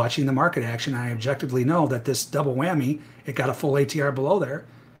objectively am watching the market action. I objectively know that this double whammy, it got a full ATR below there.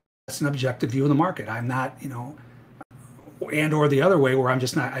 That's an objective view of the market. I'm not, and or the other way where I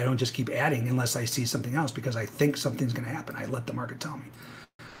don't just keep adding unless I see something else because I think something's gonna happen. I let the market tell me.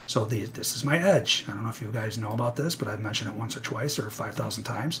 So this is my edge. I don't know if you guys know about this, but I've mentioned it once or twice or 5,000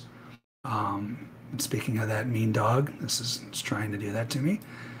 times. Speaking of that mean dog, it's trying to do that to me.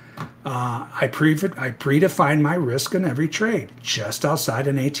 I predefine my risk in every trade, just outside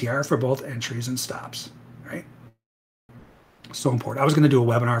an ATR for both entries and stops, right? So important. I was going to do a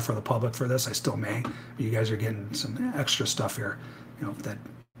webinar for the public for this. I still may. But you guys are getting some extra stuff here, that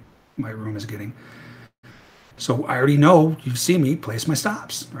my room is getting. So I already know, you see me place my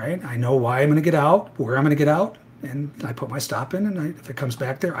stops, right? I know why I'm going to get out, where I'm going to get out, and I put my stop in, and if it comes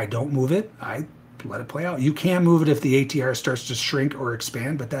back there, I don't move it. I let it play out. You can move it if the ATR starts to shrink or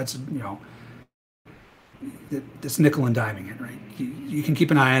expand, but that's, it's nickel and diming it, right? You can keep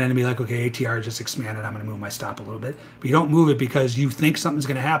an eye on it and be like, okay, ATR just expanded, I'm going to move my stop a little bit. But you don't move it because you think something's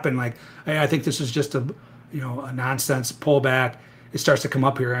going to happen. Like, hey, I think this is just a nonsense pullback. It starts to come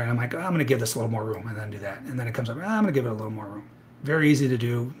up here, and I'm like, I'm going to give this a little more room, and then do that. And then it comes up, I'm going to give it a little more room. Very easy to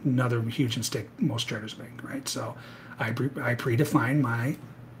do. Another huge mistake most traders make, right? So I predefine my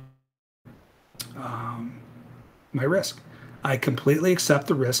my risk. I completely accept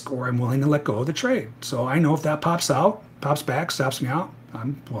the risk, or I'm willing to let go of the trade. So I know if that pops back, stops me out,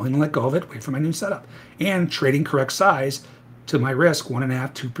 I'm willing to let go of it, wait for my new setup. And trading correct size to my risk,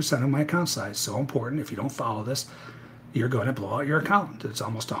 1.5%, 2% of my account size. So important. If you don't follow this, you're going to blow out your account. It's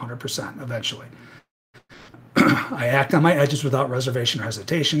almost 100% eventually. I act on my edges without reservation or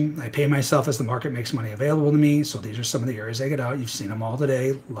hesitation. I pay myself as the market makes money available to me. So these are some of the areas I get out. You've seen them all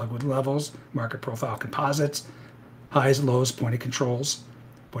today. Liquid levels, market profile composites, highs, lows, pointed controls.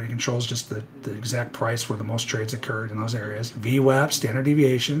 Pointed controls, just the exact price where the most trades occurred in those areas. VWAP, standard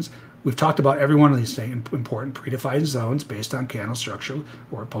deviations. We've talked about every one of these things, important predefined zones based on candle structure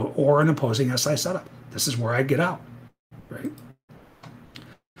or an opposing SI setup. This is where I get out. Right.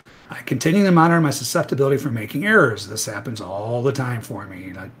 I continue to monitor my susceptibility for making errors. This happens all the time for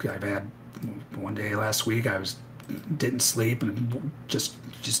me. I've had one day last week, didn't sleep and just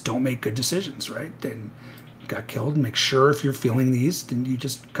don't make good decisions, right? And got killed. Make sure if you're feeling these, then you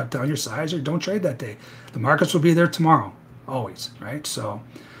just cut down your size or don't trade that day. The markets will be there tomorrow, always, right? So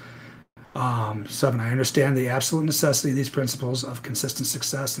 7, I understand the absolute necessity of these principles of consistent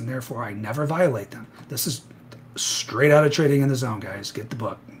success, and therefore I never violate them. This is straight out of Trading in the Zone, guys. Get the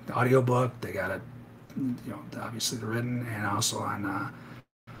book, the audio book. They got it, obviously the written, and also on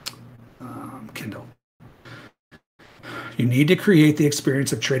Kindle. You need to create the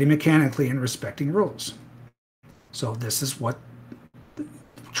experience of trading mechanically and respecting rules. So this is what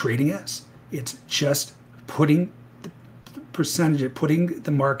trading is. It's just putting the percentage, putting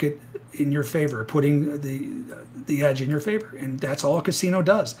the market in your favor, putting the edge in your favor. And that's all a casino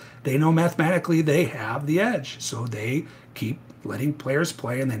does. They know mathematically they have the edge. So they keep letting players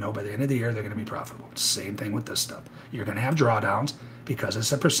play, and they know by the end of the year they're going to be profitable. Same thing with this stuff. You're going to have drawdowns because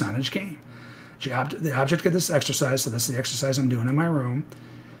it's a percentage game. The object of this exercise, so this is the exercise I'm doing in my room,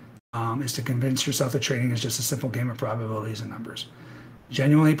 is to convince yourself that trading is just a simple game of probabilities and numbers.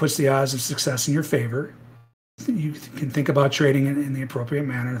 Genuinely puts the odds of success in your favor. You can think about trading in the appropriate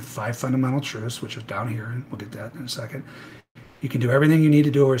manner, 5 fundamental truths, which are down here, and we'll get that in a second. You can do everything you need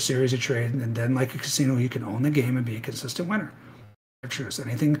to do over a series of trades, and then, like a casino, you can own the game and be a consistent winner. Truths.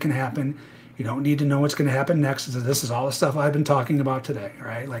 Anything can happen. You don't need to know what's going to happen next. This is all the stuff I've been talking about today,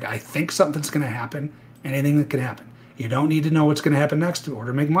 right? Like, I think something's going to happen. Anything that can happen. You don't need to know what's going to happen next in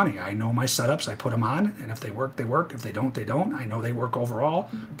order to make money. I know my setups. I put them on, and if they work, they work. If they don't, they don't. I know they work overall.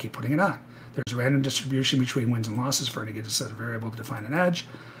 Keep putting it on. There's random distribution between wins and losses for any given set of variable to define an edge.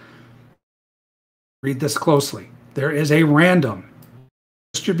 Read this closely. There is a random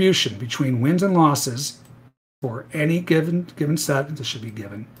distribution between wins and losses for any given set, this should be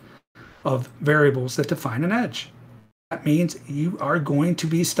given, of variables that define an edge. That means you are going to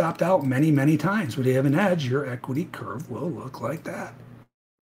be stopped out many, many times. When you have an edge, your equity curve will look like that.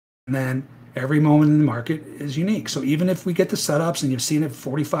 And then every moment in the market is unique. So even if we get the setups and you've seen it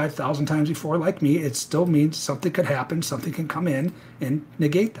 45,000 times before, like me, it still means something could happen, something can come in and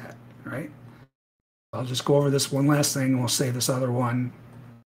negate that, right? I'll just go over this one last thing, and we'll save this other one,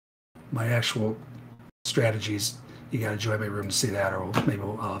 my actual strategies. You got to join my room to see that, or maybe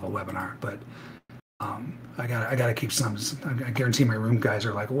I'll have a webinar. But I gotta keep some. I guarantee my room guys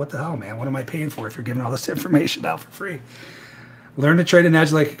are like, "What the hell, man? What am I paying for if you're giving all this information out for free?" Learn to trade an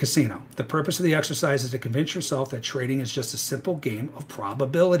edge like a casino. The purpose of the exercise is to convince yourself that trading is just a simple game of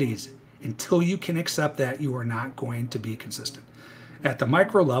probabilities. Until you can accept that, you are not going to be consistent. At the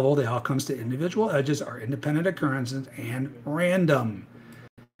micro level, the outcomes to individual edges are independent occurrences and random.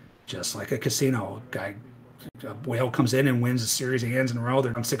 Just like a casino, a whale comes in and wins a series of hands in a row,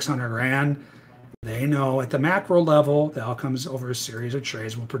 they're on 600 grand. They know at the macro level, the outcomes over a series of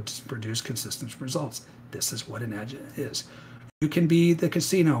trades will produce consistent results. This is what an edge is. You can be the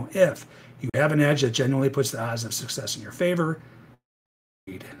casino if you have an edge that genuinely puts the odds of success in your favor.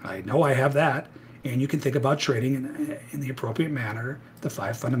 I know I have that. And you can think about trading in the appropriate manner, the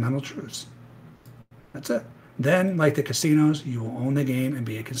 5 fundamental truths. That's it. Then, like the casinos, you will own the game and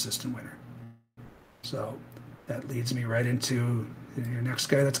be a consistent winner. So that leads me right into your next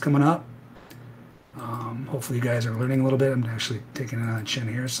guy that's coming up. Hopefully you guys are learning a little bit. I'm actually taking it on the chin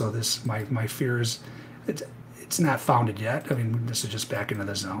here. So this, my fear is, it's not founded yet. I mean, this is just back into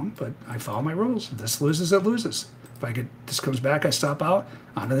the zone, but I follow my rules. If this loses, it loses. If this comes back, I stop out,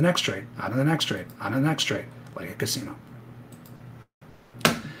 on to the next trade, on to the next trade, on to the next trade, like a casino.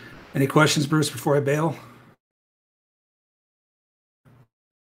 Any questions, Bruce, before I bail?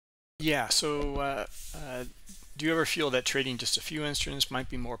 Yeah, so do you ever feel that trading just a few instruments might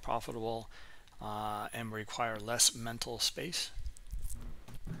be more profitable and require less mental space?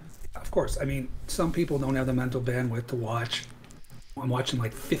 Of course. I mean, some people don't have the mental bandwidth to watch. I'm watching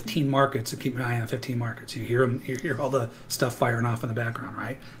like 15 markets and keep an eye on 15 markets. You hear all the stuff firing off in the background,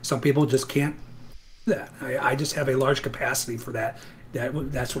 right? Some people just can't do that. I just have a large capacity for that.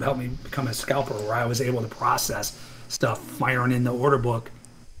 That's what helped me become a scalper, where I was able to process stuff firing in the order book,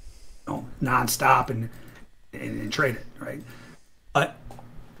 nonstop and trade it, right? But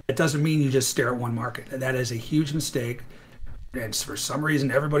it doesn't mean you just stare at one market. That is a huge mistake. And for some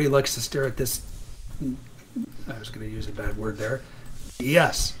reason, everybody likes to stare at this. I was going to use a bad word there.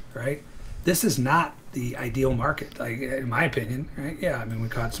 Yes, right? This is not the ideal market, like, in my opinion, right? Yeah, I mean, we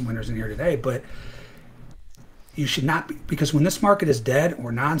caught some winners in here today, but you should not be, because when this market is dead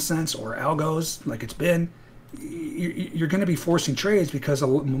or nonsense or algos like it's been, you're going to be forcing trades, because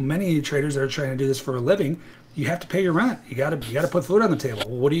many traders that are trying to do this for a living, you have to pay your rent. You got to put food on the table.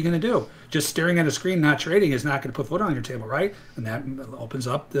 Well, what are you going to do? Just staring at a screen, not trading, is not going to put food on your table, right? And that opens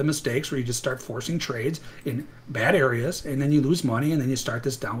up the mistakes where you just start forcing trades in bad areas, and then you lose money, and then you start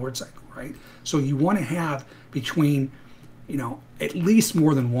this downward cycle, right? So you want to have between, at least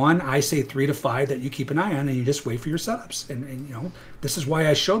more than one. I say 3 to 5 that you keep an eye on, and you just wait for your setups. And this is why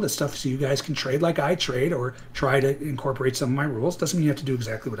I show this stuff, so you guys can trade like I trade, or try to incorporate some of my rules. Doesn't mean you have to do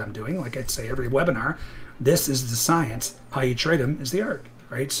exactly what I'm doing. Like I'd say every webinar, this is the science. How you trade them is the art,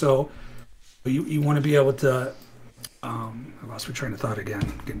 right? So you want to be able to, I lost my train of thought again.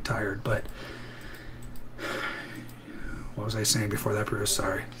 I'm getting tired, but What was I saying before that, Bruce?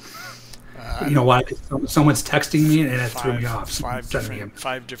 Sorry. You know why? Someone's texting me and it threw me off. Five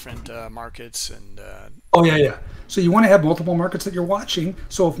different markets and. Oh yeah. So you want to have multiple markets that you're watching.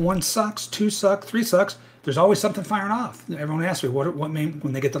 So if one sucks, two suck, three sucks, there's always something firing off. Everyone asks me what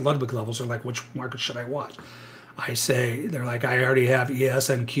when they get the Ludwig levels, they're like, which market should I watch? I say, they're like, I already have ES,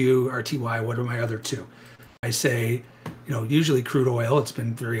 NQ, RTY. What are my other two? I say, usually crude oil. It's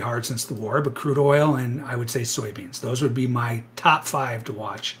been very hard since the war, but crude oil and I would say soybeans. Those would be my top 5 to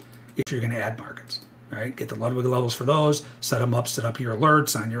watch if you're going to add markets. All right, get the Ludwig levels for those. Set up your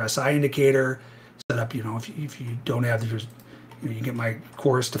alerts on your SI indicator. Set up, if you don't have your, you get my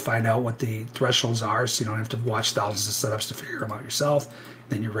course to find out what the thresholds are, so you don't have to watch thousands of setups to figure them out yourself.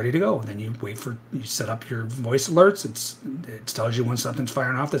 Then you're ready to go. And then you you set up your voice alerts. It tells you when something's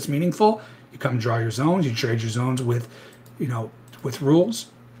firing off that's meaningful. You come draw your zones. You trade your zones with rules.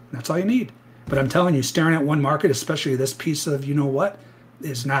 That's all you need. But I'm telling you, staring at one market, especially this piece of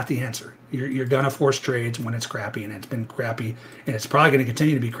is not the answer. You're gonna force trades when it's crappy, and it's been crappy, and it's probably going to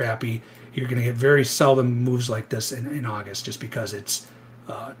continue to be crappy. You're going to get very seldom moves like this in August, just because it's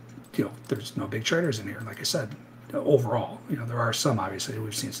there's no big traders in here. Like I said, overall, there are some, obviously.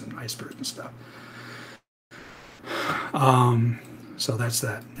 We've seen some icebergs and stuff. So that's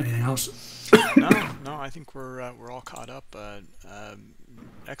that. Anything else? No, I think we're all caught up.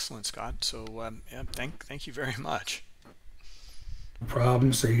 Excellent, Scott. So yeah, thank you very much. No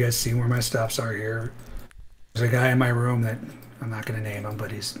problem. So you guys see where my stops are here. There's a guy in my room that I'm not going to name him,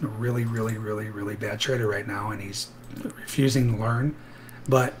 but he's a really, really, really, really bad trader right now, and he's refusing to learn.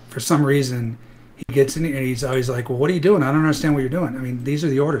 But for some reason, he gets in and he's always like, well, what are you doing? I don't understand what you're doing. I mean, these are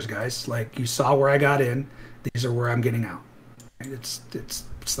the orders, guys. Like, you saw where I got in. These are where I'm getting out. It's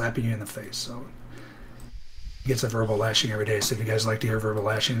slapping you in the face. So he gets a verbal lashing every day. So if you guys like to hear verbal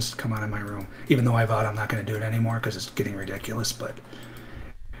lashings, come on in my room. Even though I vowed I'm not going to do it anymore because it's getting ridiculous. But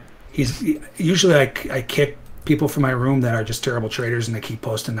usually I kick people from my room that are just terrible traders, and they keep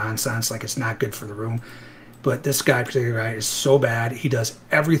posting nonsense like it's not good for the room. But this particular guy is so bad. He does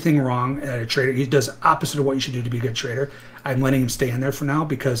everything wrong at a trader. He does opposite of what you should do to be a good trader. I'm letting him stay in there for now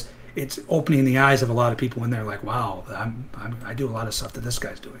because it's opening the eyes of a lot of people in there. Like, wow, I do a lot of stuff that this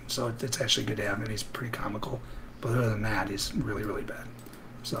guy's doing. So it's actually good to have him. He's pretty comical. But other than that, he's really, really bad.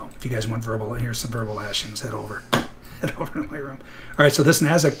 So if you guys want here's some verbal lashings, head over to my room. All right, so this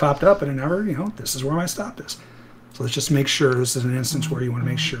Nasdaq popped up, and it never, this is where my stop is. So let's just make sure this is an instance where you want to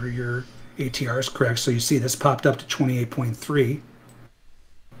make sure your ATR is correct. So you see this popped up to 28.3.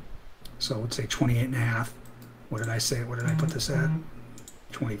 So let's say 28.5. What did I say? What did I put this at?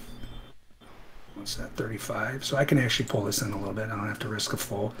 20. What's that? 35. So I can actually pull this in a little bit. I don't have to risk a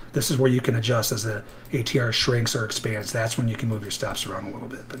full. This is where you can adjust as the ATR shrinks or expands. That's when you can move your stops around a little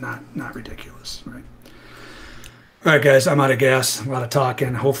bit, but not ridiculous, right? All right, guys, I'm out of gas, a lot of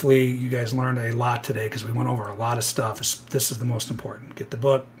talking. Hopefully you guys learned a lot today because we went over a lot of stuff. This is the most important. Get the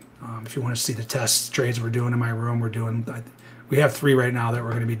book. If you want to see the test trades we're doing in my room, we have 3 right now that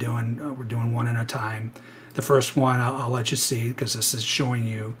we're going to be doing. We're doing one at a time. The first one I'll let you see because this is showing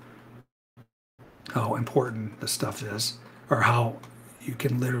you how important the stuff is, or how you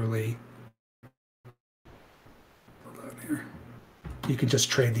can literally, hold on here. You can just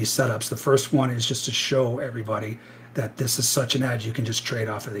trade these setups. The first one is just to show everybody that this is such an edge. You can just trade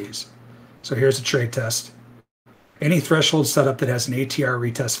off of these. So here's a trade test. Any threshold setup that has an ATR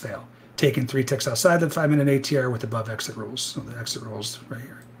retest fail. Taking 3 ticks outside the 5-minute ATR with above exit rules. So the exit rules right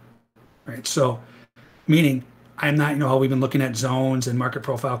here. Right. So meaning I'm not, how we've been looking at zones and market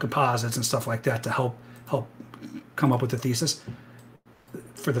profile composites and stuff like that to help come up with the thesis.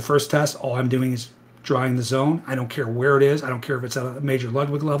 For the first test, all I'm doing is drawing the zone. I don't care where it is. I don't care if it's at a major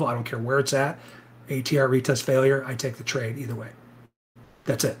Ludwig level. I don't care where it's at. ATR retest failure, I take the trade either way.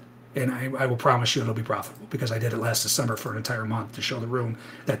 That's it. And I will promise you it'll be profitable because I did it last December for an entire month to show the room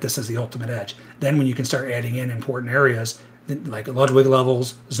that this is the ultimate edge. Then when you can start adding in important areas like Ludwig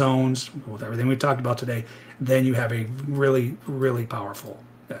levels, zones, with everything we talked about today, then you have a really, really powerful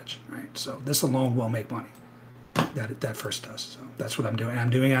edge, right? So this alone will make money, that first test. So that's what I'm doing. I'm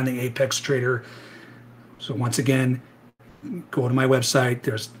doing on the Apex Trader. So once again, go to my website.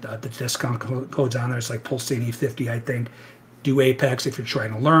 There's the discount codes on there. It's like Pulcini 50, I think. Do Apex if you're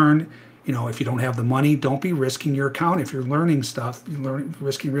trying to learn. If you don't have the money, don't be risking your account. If you're learning stuff,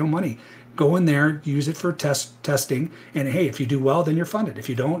 risking real money. Go in there, use it for testing, and hey, if you do well, then you're funded. If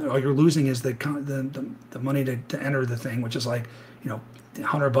you don't, all you're losing is the money to enter the thing, which is like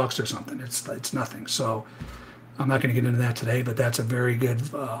 $100 or something. It's nothing. So I'm not going to get into that today, but that's a very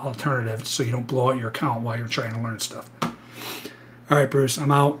good alternative so you don't blow out your account while you're trying to learn stuff. All right, Bruce,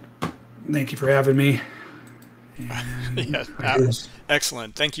 I'm out. Thank you for having me. Yeah,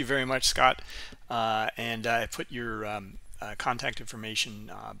 excellent. Thank you very much, Scott. And I put your contact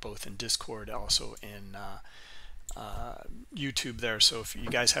information both in Discord, also in YouTube there. So if you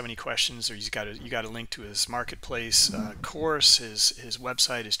guys have any questions, or you got a link to his marketplace course, his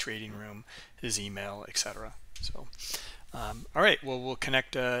website, his trading room, his email, etc. So, all right. Well, we'll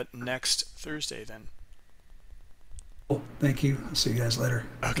connect next Thursday then. Cool. Thank you. I'll see you guys later.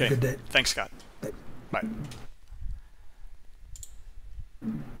 Okay. Have a good day. Thanks, Scott. Bye.